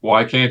car.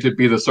 Why can't it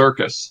be the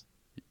circus?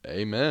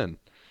 Amen.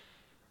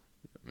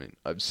 I mean,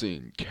 I've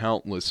seen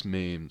countless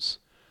memes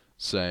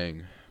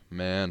saying,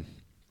 man,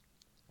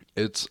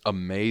 it's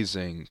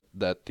amazing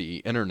that the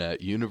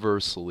internet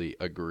universally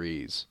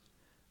agrees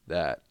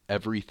that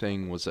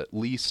everything was at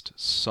least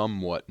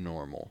somewhat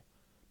normal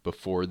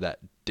before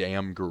that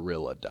damn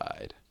gorilla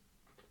died.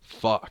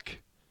 Fuck.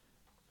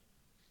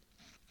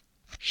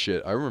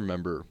 Shit, I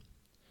remember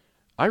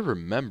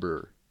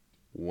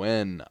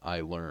when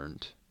I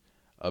learned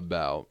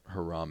about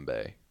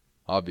Harambe.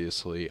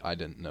 Obviously, I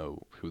didn't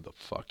know who the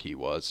fuck he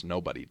was.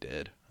 Nobody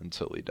did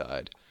until he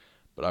died.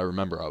 But I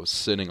remember I was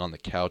sitting on the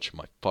couch in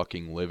my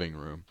fucking living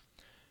room,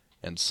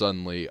 and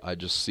suddenly I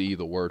just see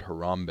the word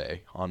Harambe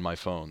on my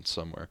phone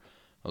somewhere.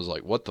 I was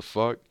like, what the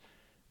fuck?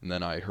 And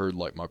then I heard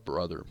like my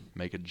brother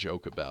make a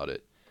joke about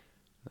it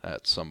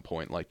at some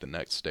point, like the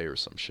next day or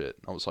some shit.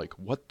 I was like,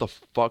 what the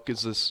fuck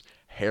is this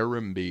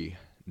Harambe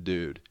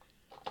dude?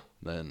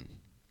 Then,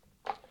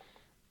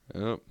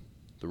 yep,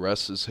 the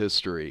rest is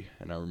history,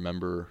 and I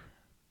remember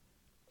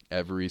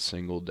every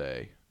single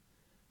day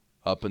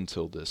up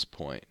until this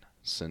point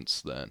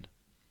since then.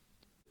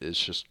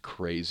 It's just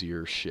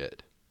crazier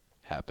shit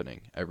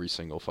happening every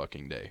single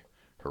fucking day.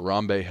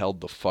 Harambe held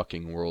the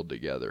fucking world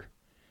together,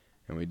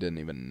 and we didn't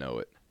even know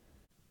it.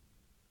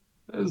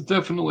 That is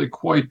definitely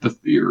quite the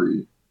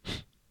theory.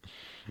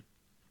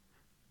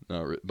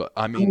 No, but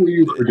I Who mean, are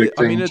you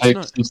I mean, predicting it's takes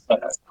not. the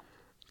set?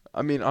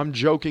 I mean, I'm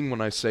joking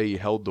when I say he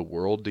held the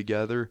world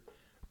together,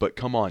 but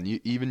come on,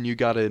 you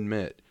gotta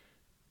admit,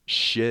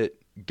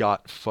 shit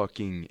got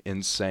fucking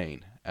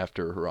insane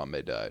after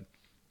Harambe died.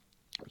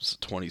 It was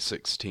the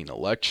 2016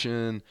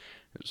 election.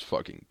 It was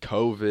fucking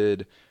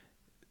COVID.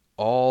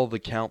 All the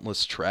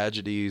countless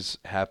tragedies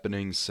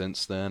happening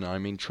since then. I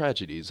mean,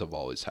 tragedies have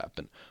always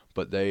happened,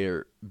 but they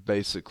are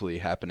basically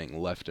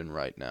happening left and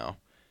right now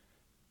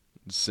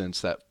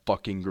since that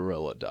fucking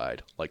gorilla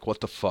died. Like, what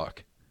the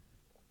fuck?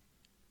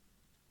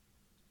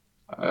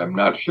 I'm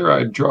not sure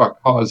I'd draw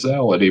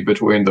causality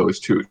between those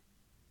two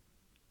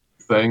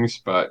things,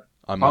 but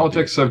I'm not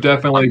being politics have sarcastic.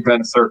 definitely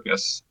been a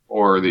circus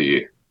for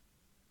the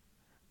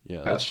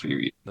Yeah, past few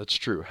years. that's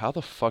true. How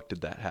the fuck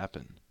did that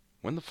happen?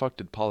 When the fuck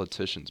did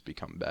politicians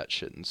become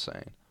batshit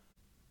insane?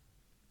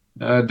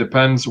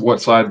 Depends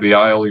what side of the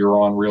aisle you're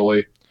on,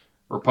 really.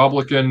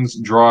 Republicans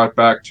draw it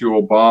back to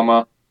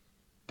Obama.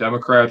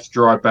 Democrats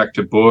draw it back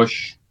to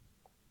Bush.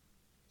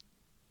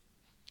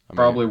 I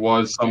Probably mean,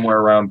 was somewhere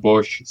around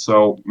Bush,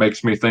 so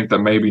makes me think that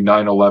maybe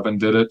 9/11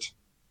 did it.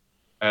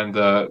 And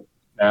the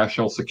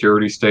national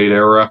security state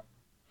era,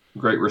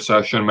 Great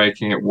Recession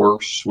making it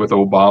worse with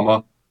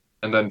Obama.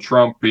 And then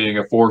Trump being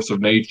a force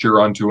of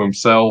nature unto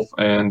himself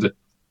and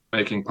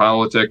making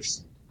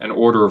politics an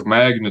order of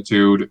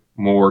magnitude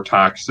more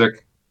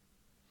toxic.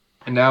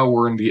 And now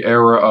we're in the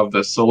era of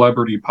the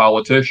celebrity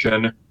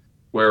politician,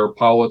 where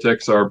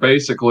politics are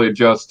basically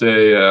just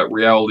a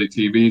reality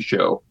TV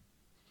show.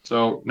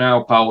 So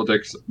now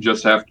politics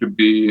just have to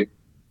be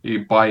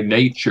by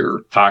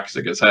nature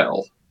toxic as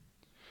hell.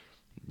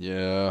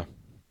 yeah.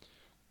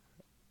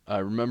 I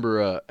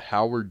remember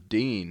Howard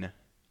Dean.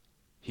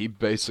 He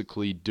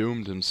basically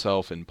doomed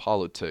himself in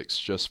politics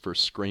just for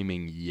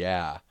screaming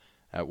 "yeah"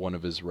 at one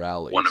of his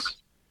rallies.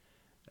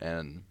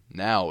 And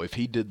now, if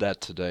he did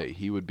that today,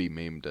 he would be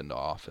memed into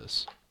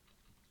office.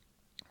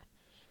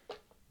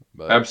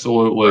 But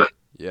Absolutely.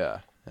 yeah,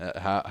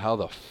 how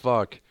the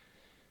fuck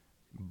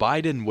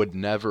Biden would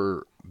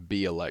never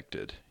be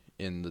elected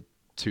in the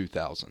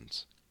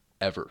 2000s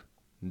ever.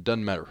 It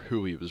doesn't matter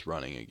who he was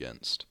running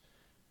against.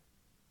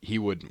 He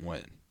wouldn't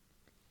win.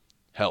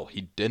 Hell,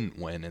 he didn't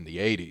win in the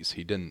 80s.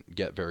 He didn't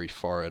get very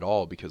far at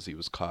all because he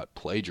was caught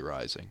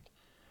plagiarizing.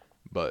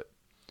 But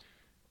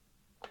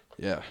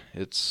yeah,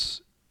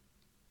 it's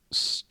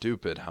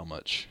stupid how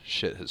much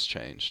shit has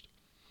changed.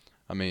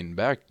 I mean,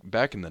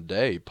 back in the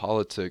day,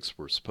 politics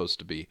were supposed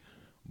to be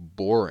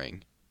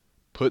boring,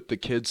 put the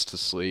kids to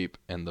sleep,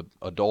 and the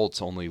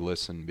adults only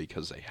listened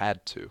because they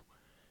had to.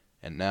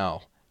 And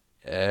now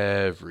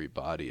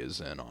everybody is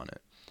in on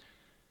it.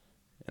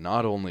 And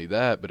not only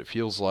that, but it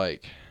feels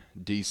like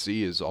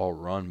DC is all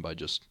run by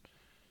just,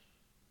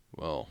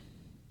 well,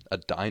 a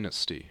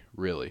dynasty,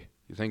 really.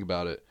 You think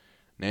about it,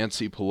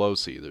 Nancy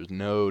Pelosi, there's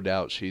no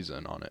doubt she's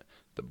in on it.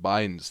 The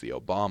Bidens, the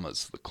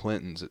Obamas, the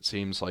Clintons, it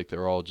seems like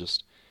they're all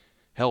just,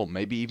 hell,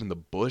 maybe even the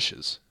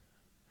Bushes.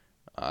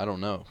 I don't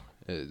know.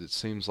 It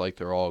seems like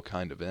they're all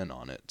kind of in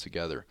on it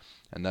together.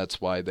 And that's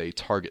why they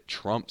target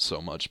Trump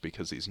so much,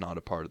 because he's not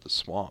a part of the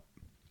swamp.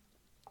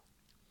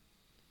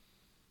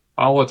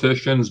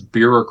 Politicians,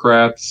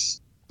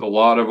 bureaucrats, a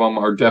lot of them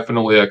are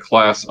definitely a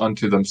class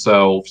unto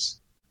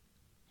themselves.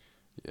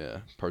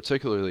 Yeah,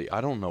 particularly,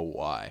 I don't know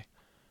why,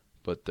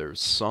 but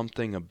there's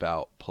something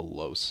about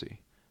Pelosi.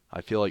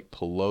 I feel like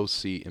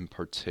Pelosi in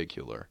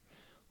particular,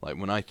 like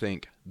when I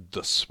think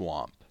the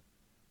swamp,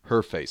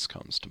 her face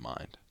comes to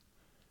mind.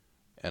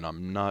 And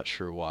I'm not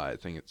sure why. I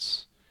think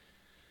it's,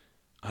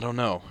 I don't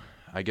know.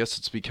 I guess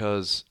it's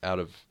because out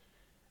of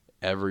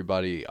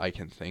everybody I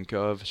can think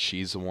of,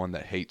 she's the one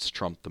that hates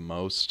Trump the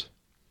most.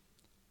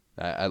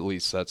 At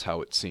least that's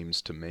how it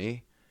seems to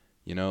me.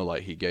 You know,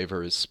 like he gave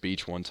her his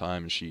speech one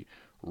time and she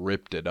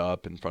ripped it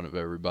up in front of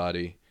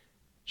everybody.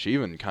 She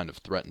even kind of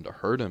threatened to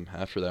hurt him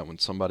after that when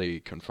somebody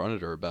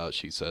confronted her about it,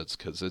 she says,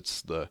 because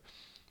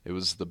it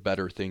was the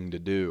better thing to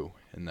do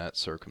in that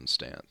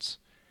circumstance.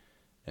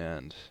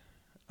 And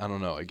I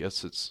don't know, I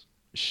guess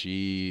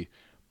she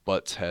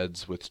butts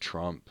heads with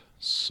Trump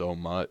so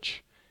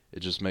much. It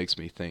just makes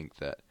me think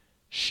that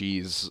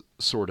she's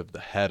sort of the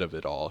head of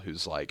it all,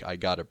 who's like, I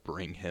gotta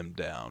bring him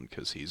down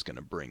because he's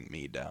gonna bring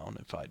me down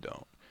if I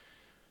don't.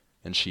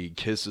 And she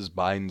kisses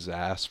Biden's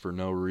ass for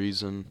no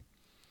reason,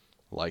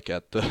 like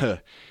at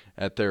the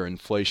at their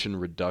inflation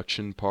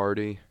reduction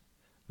party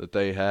that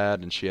they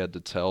had, and she had to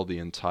tell the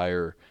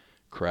entire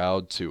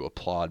crowd to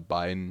applaud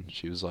Biden.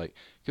 She was like,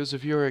 because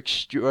of your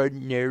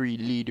extraordinary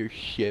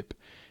leadership,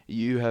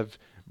 you have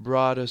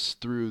brought us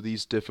through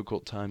these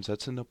difficult times.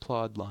 That's an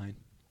applaud line.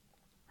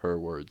 Her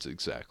words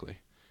exactly.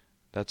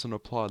 That's an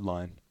applaud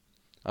line.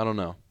 I don't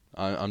know.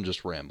 I'm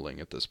just rambling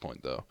at this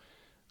point, though.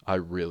 I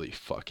really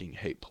fucking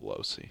hate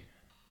Pelosi.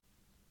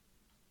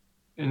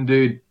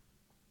 Indeed.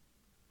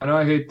 And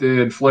I hate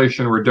the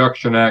Inflation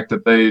Reduction Act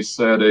that they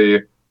set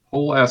a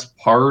whole ass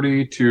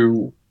party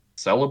to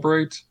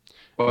celebrate.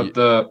 But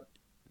the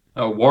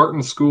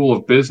Wharton School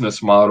of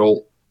Business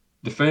model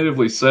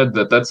definitively said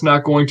that that's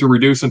not going to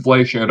reduce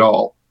inflation at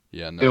all.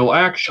 Yeah, no. It'll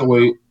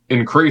actually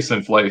increase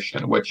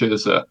inflation, which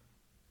is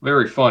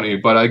very funny.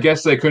 But I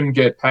guess they couldn't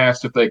get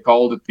past if they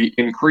called it the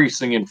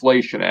Increasing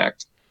Inflation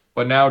Act.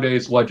 But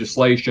nowadays,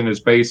 legislation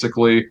is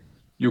basically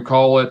you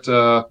call it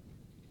the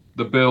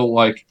bill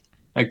like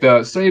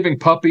the Saving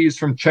Puppies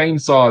from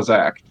Chainsaws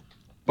Act.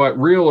 But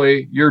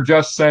really, you're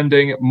just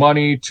sending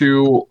money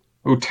to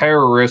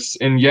terrorists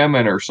in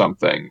Yemen or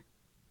something.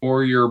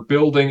 Or you're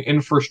building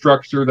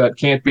infrastructure that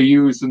can't be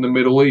used in the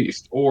Middle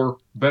East. Or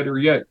better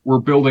yet, we're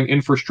building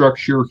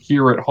infrastructure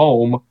here at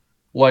home,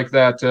 like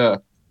that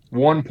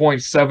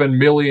 $1.7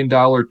 million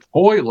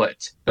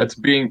toilet that's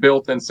being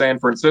built in San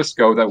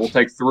Francisco that will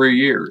take 3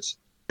 years.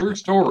 True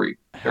story.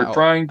 They're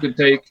trying to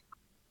take.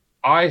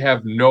 I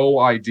have no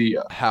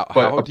idea. But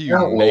How do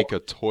you make a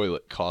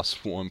toilet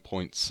cost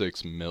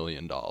 $1.6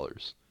 million?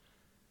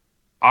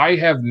 I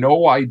have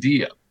no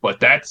idea, but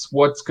that's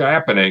what's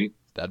happening.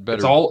 That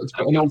better. It's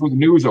been over the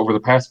news over the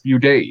past few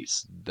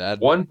days.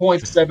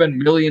 $1.7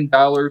 million,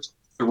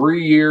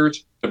 3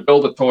 years to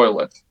build a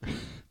toilet.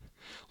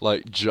 I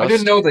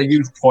didn't know they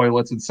used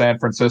toilets in San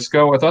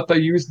Francisco. I thought they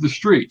used the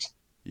street.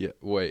 Yeah,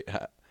 wait.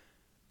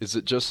 Is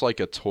it just like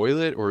a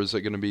toilet, or is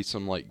it going to be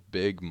some like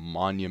big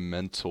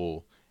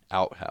monumental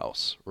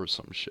outhouse or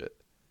some shit?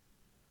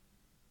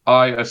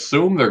 I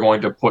assume they're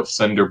going to put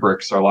cinder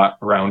bricks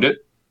around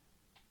it.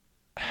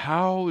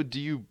 How do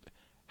you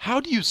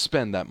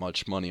spend that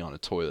much money on a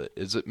toilet?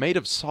 Is it made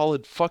of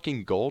solid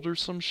fucking gold or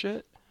some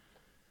shit?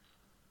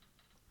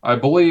 I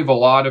believe a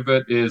lot of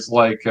it is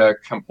like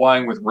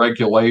complying with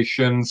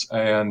regulations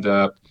and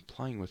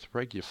complying with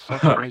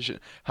regulation.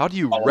 How do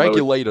you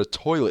regulate a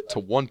toilet to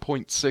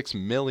 1.6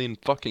 million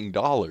fucking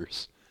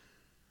dollars?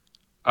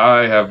 I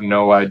have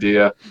no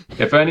idea.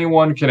 If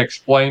anyone can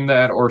explain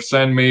that or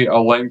send me a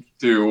link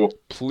to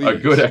a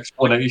good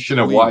explanation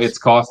of why it's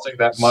costing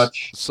that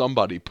much.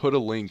 Somebody put a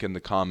link in the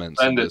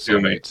comments of this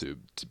on YouTube.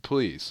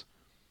 Please.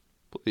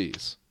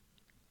 Please.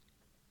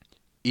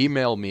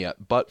 Email me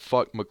at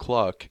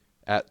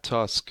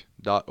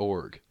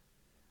buttfuckmcluck@tusk.org.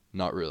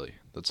 Not really.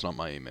 That's not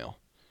my email.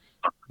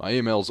 My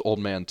email is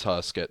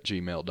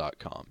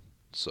oldmantusk@gmail.com.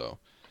 So,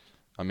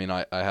 I mean,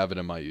 I have it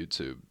in my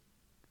YouTube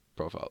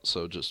profile.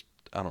 So just,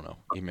 I don't know,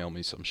 email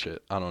me some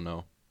shit. I don't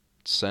know.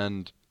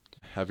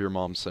 Have your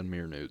mom send me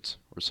your nudes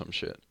or some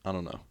shit. I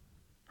don't know.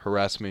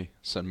 Harass me,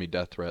 send me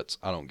death threats.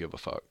 I don't give a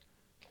fuck.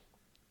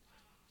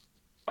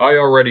 I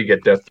already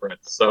get death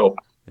threats, so.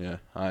 Yeah,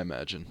 I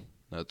imagine.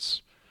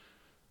 That's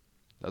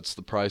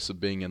the price of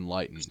being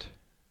enlightened.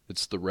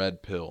 It's the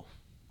red pill.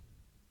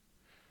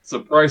 It's the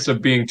price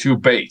of being too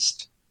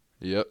based.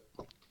 Yep.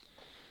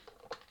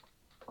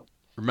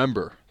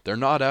 Remember, they're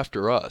not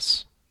after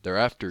us. They're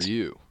after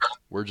you.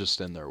 We're just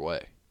in their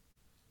way.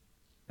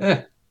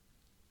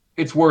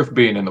 It's worth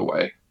being in the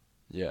way.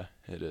 Yeah,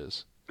 it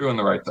is. Doing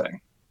the right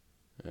thing.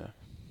 Yeah.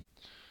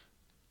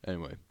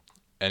 Anyway,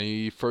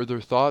 any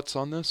further thoughts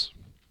on this?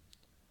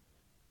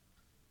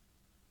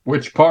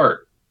 Which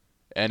part?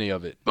 Any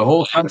of it. The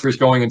whole country's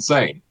going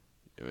insane.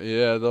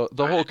 Yeah,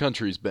 the whole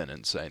country's been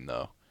insane,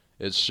 though.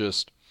 It's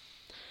just,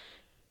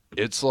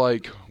 it's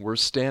like we're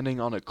standing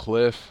on a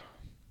cliff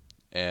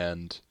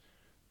and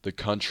the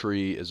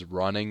country is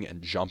running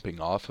and jumping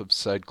off of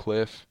said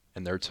cliff,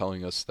 and they're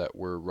telling us that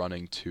we're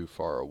running too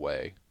far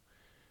away.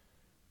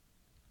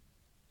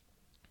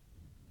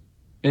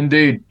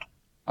 Indeed.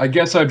 I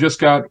guess I've just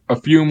got a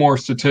few more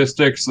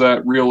statistics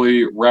that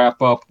really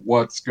wrap up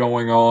what's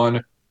going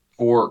on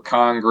for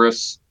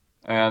Congress,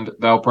 and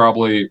that'll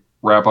probably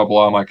wrap up a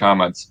lot of my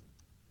comments.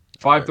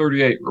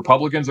 538.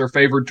 Republicans are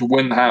favored to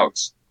win the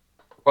House.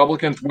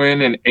 Republicans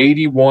win in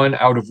 81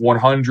 out of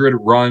 100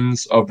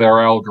 runs of their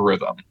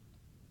algorithm.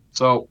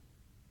 So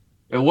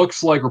it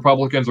looks like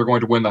Republicans are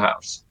going to win the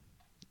House.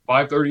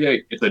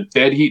 538, it's a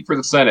dead heat for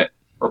the Senate.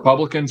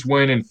 Republicans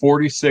win in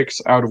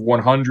 46 out of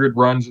 100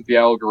 runs of the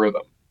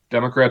algorithm.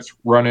 Democrats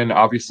run in,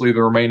 obviously,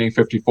 the remaining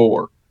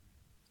 54.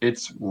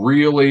 It's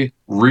really,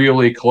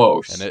 really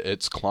close. And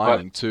it's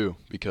climbing, too,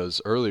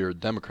 because earlier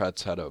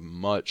Democrats had a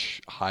much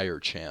higher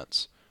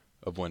chance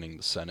of winning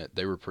the Senate.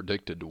 They were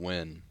predicted to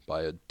win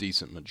by a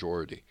decent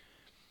majority.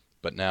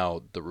 But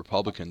now the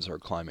Republicans are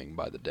climbing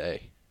by the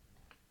day.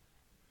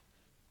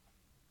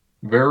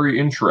 Very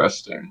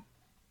interesting.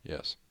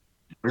 Yes.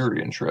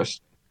 Very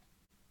interesting.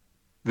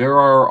 There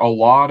are a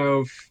lot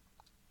of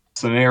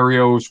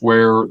scenarios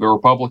where the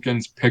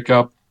Republicans pick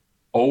up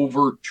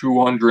over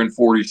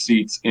 240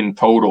 seats in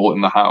total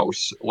in the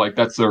House. Like,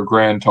 that's their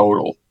grand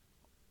total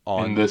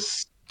in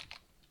this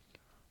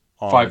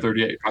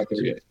 538.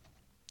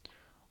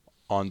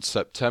 On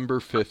September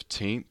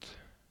 15th,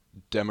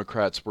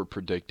 Democrats were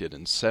predicted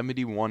in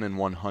 71 and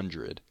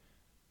 100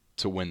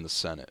 to win the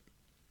Senate.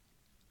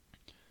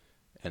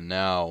 And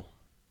now,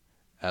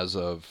 as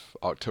of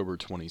October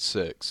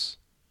 26,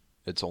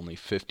 it's only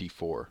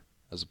 54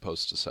 as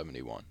opposed to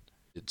 71.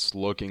 It's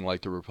looking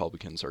like the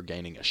Republicans are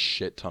gaining a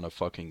shit ton of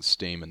fucking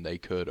steam, and they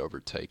could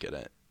overtake it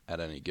at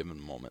any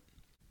given moment.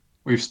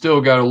 We've still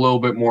got a little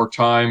bit more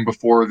time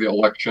before the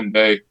election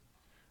day.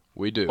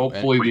 We do.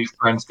 Hopefully these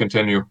trends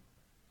continue.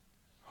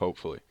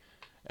 Hopefully.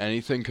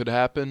 Anything could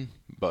happen,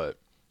 but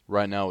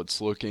right now it's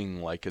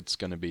looking like it's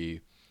going to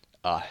be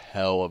a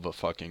hell of a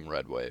fucking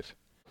red wave.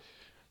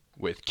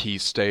 With key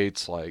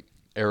states like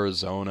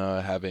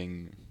Arizona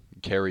having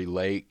Kari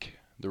Lake,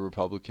 the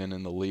Republican,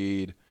 in the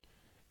lead.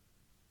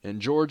 In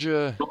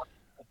Georgia,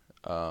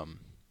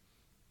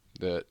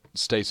 that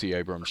Stacey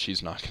Abrams,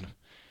 she's not going to...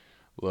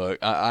 Look,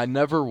 I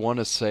never want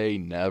to say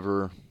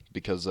never,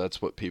 because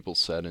that's what people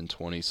said in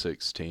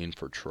 2016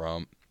 for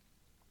Trump.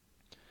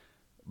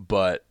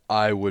 But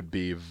I would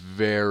be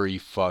very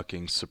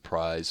fucking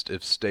surprised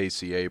if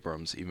Stacey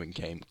Abrams even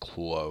came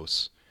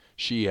close.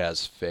 She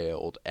has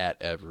failed at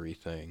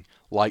everything.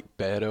 Like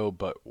Beto,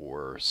 but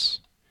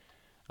worse.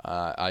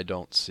 I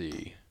don't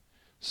see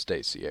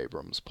Stacey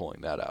Abrams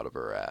pulling that out of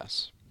her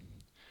ass.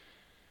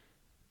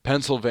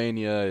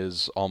 Pennsylvania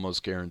is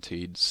almost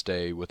guaranteed to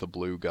stay with a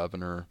blue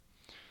governor.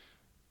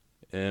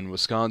 In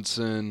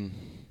Wisconsin,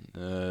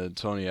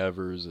 Tony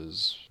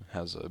Evers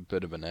has a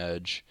bit of an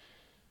edge.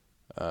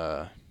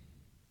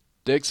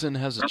 Dixon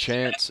has a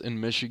chance in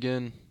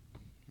Michigan,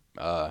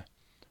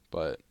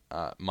 but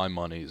my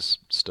money's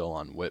still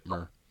on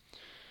Whitmer.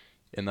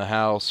 In the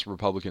House,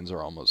 Republicans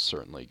are almost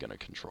certainly going to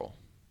control.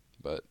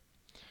 But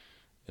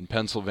in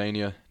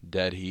Pennsylvania,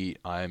 dead heat.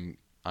 I'm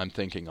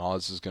thinking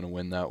Oz is going to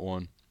win that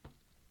one.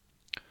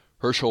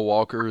 Herschel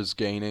Walker is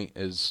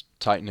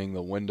tightening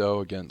the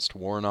window against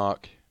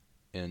Warnock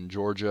in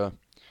Georgia.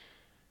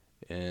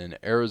 In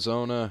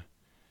Arizona,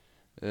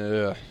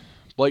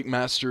 Blake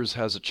Masters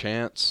has a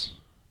chance,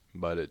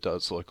 but it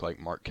does look like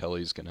Mark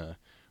Kelly's going to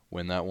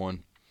win that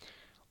one.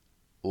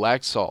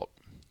 Laxalt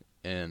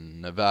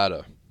in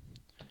Nevada,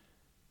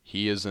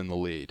 he is in the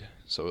lead,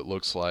 so it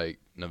looks like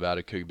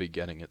Nevada could be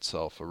getting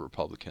itself a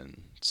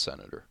Republican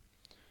senator.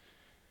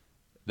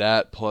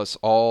 That plus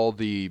all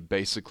the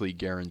basically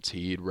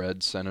guaranteed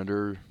red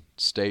senator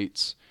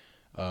states,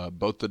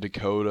 both the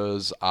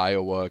Dakotas,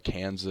 Iowa,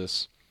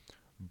 Kansas,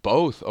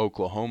 both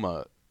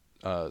Oklahoma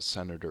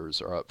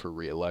senators are up for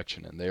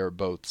re-election, and they are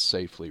both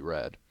safely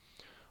red.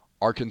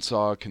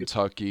 Arkansas,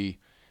 Kentucky,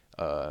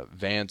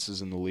 Vance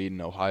is in the lead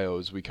in Ohio,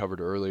 as we covered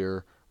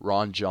earlier.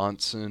 Ron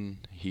Johnson,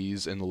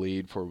 he's in the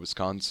lead for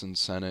Wisconsin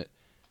Senate.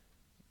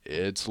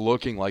 It's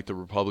looking like the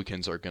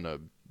Republicans are going to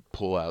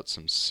pull out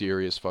some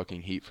serious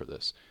fucking heat for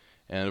this.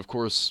 And of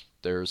course,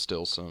 there's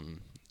still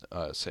some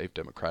safe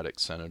Democratic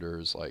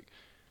senators, like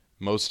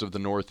most of the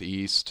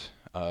Northeast,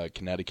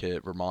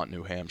 Connecticut, Vermont,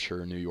 New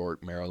Hampshire, New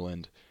York,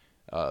 Maryland,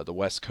 the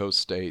West Coast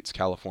states,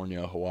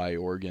 California, Hawaii,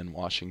 Oregon,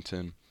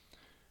 Washington,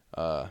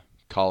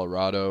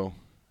 Colorado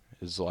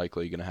is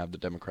likely going to have the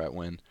Democrat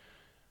win.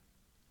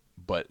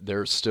 But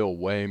there's still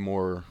way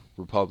more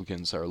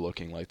Republicans that are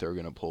looking like they're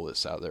going to pull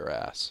this out of their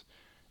ass.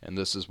 And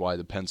this is why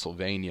the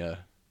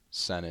Pennsylvania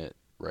Senate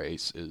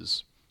race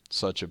is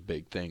such a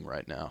big thing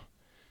right now.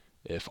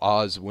 If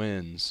Oz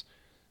wins,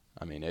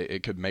 I mean,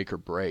 it could make or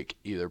break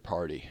either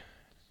party.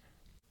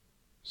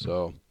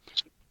 So,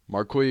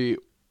 Marquis,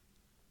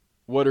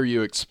 what are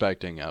you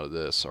expecting out of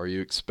this? Are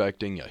you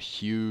expecting a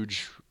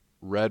huge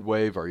red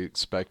wave? Are you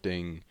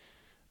expecting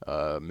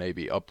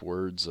maybe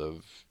upwards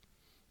of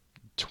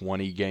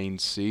 20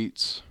 gained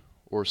seats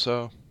or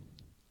so?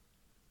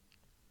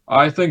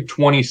 I think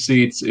 20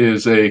 seats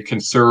is a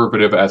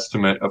conservative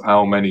estimate of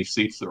how many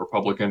seats the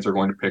Republicans are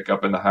going to pick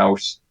up in the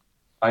House.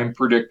 I'm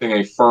predicting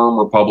a firm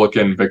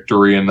Republican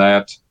victory in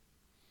that.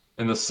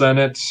 In the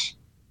Senate,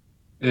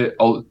 a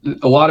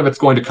lot of it's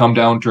going to come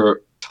down to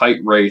tight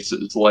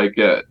races, like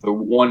the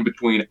one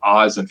between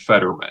Oz and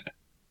Fetterman.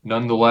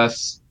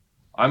 Nonetheless,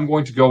 I'm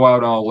going to go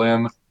out on a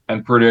limb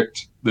and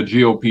predict the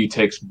GOP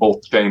takes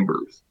both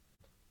chambers.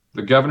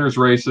 The governor's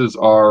races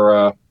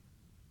are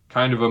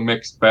kind of a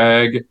mixed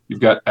bag. You've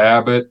got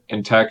Abbott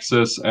in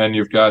Texas and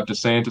you've got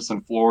DeSantis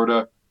in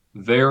Florida.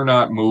 They're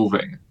not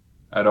moving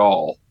at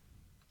all.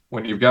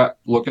 When you've got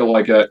look at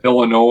like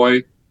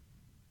Illinois,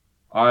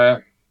 I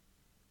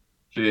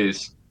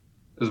geez,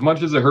 as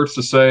much as it hurts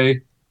to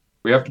say,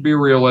 we have to be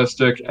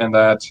realistic and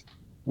that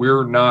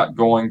we're not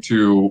going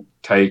to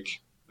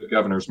take the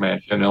governor's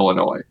mansion in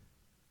Illinois.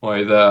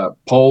 Like the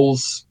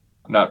polls,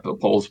 not the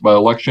polls, but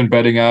election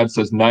betting odds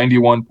says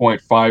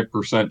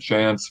 91.5%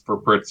 chance for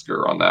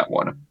Pritzker on that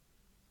one.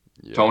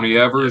 Yeah. Tony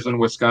Evers in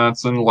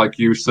Wisconsin, like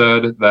you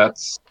said,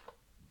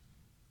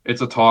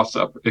 it's a toss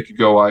up. It could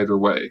go either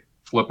way.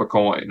 Flip a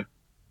coin.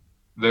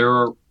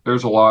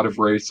 There's a lot of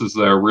races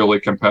that are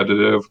really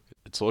competitive.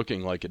 It's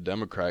looking like a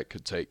Democrat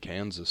could take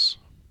Kansas.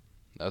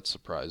 That's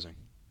surprising.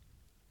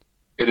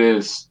 It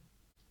is.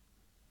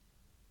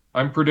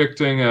 I'm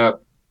predicting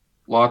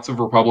lots of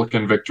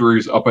Republican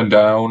victories up and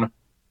down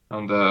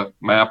on the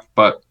map,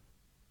 but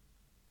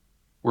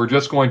we're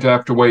just going to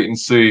have to wait and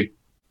see.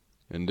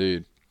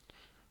 Indeed.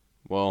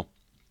 Well,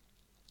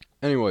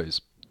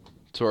 anyways,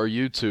 to our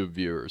YouTube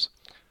viewers,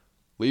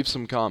 leave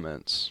some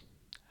comments.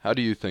 How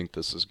do you think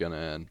this is going to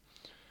end?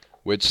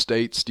 Which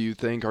states do you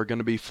think are going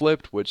to be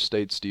flipped? Which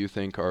states do you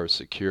think are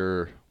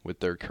secure with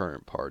their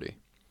current party?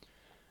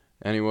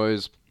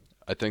 Anyways,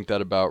 I think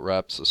that about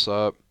wraps us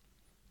up.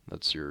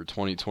 That's your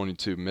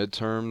 2022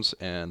 midterms.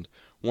 And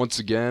once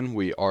again,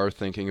 we are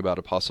thinking about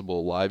a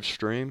possible live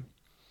stream.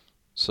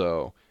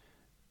 So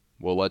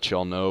we'll let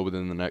y'all know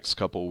within the next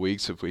couple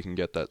weeks if we can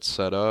get that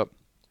set up.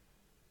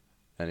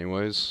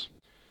 Anyways,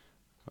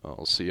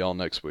 I'll see y'all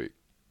next week.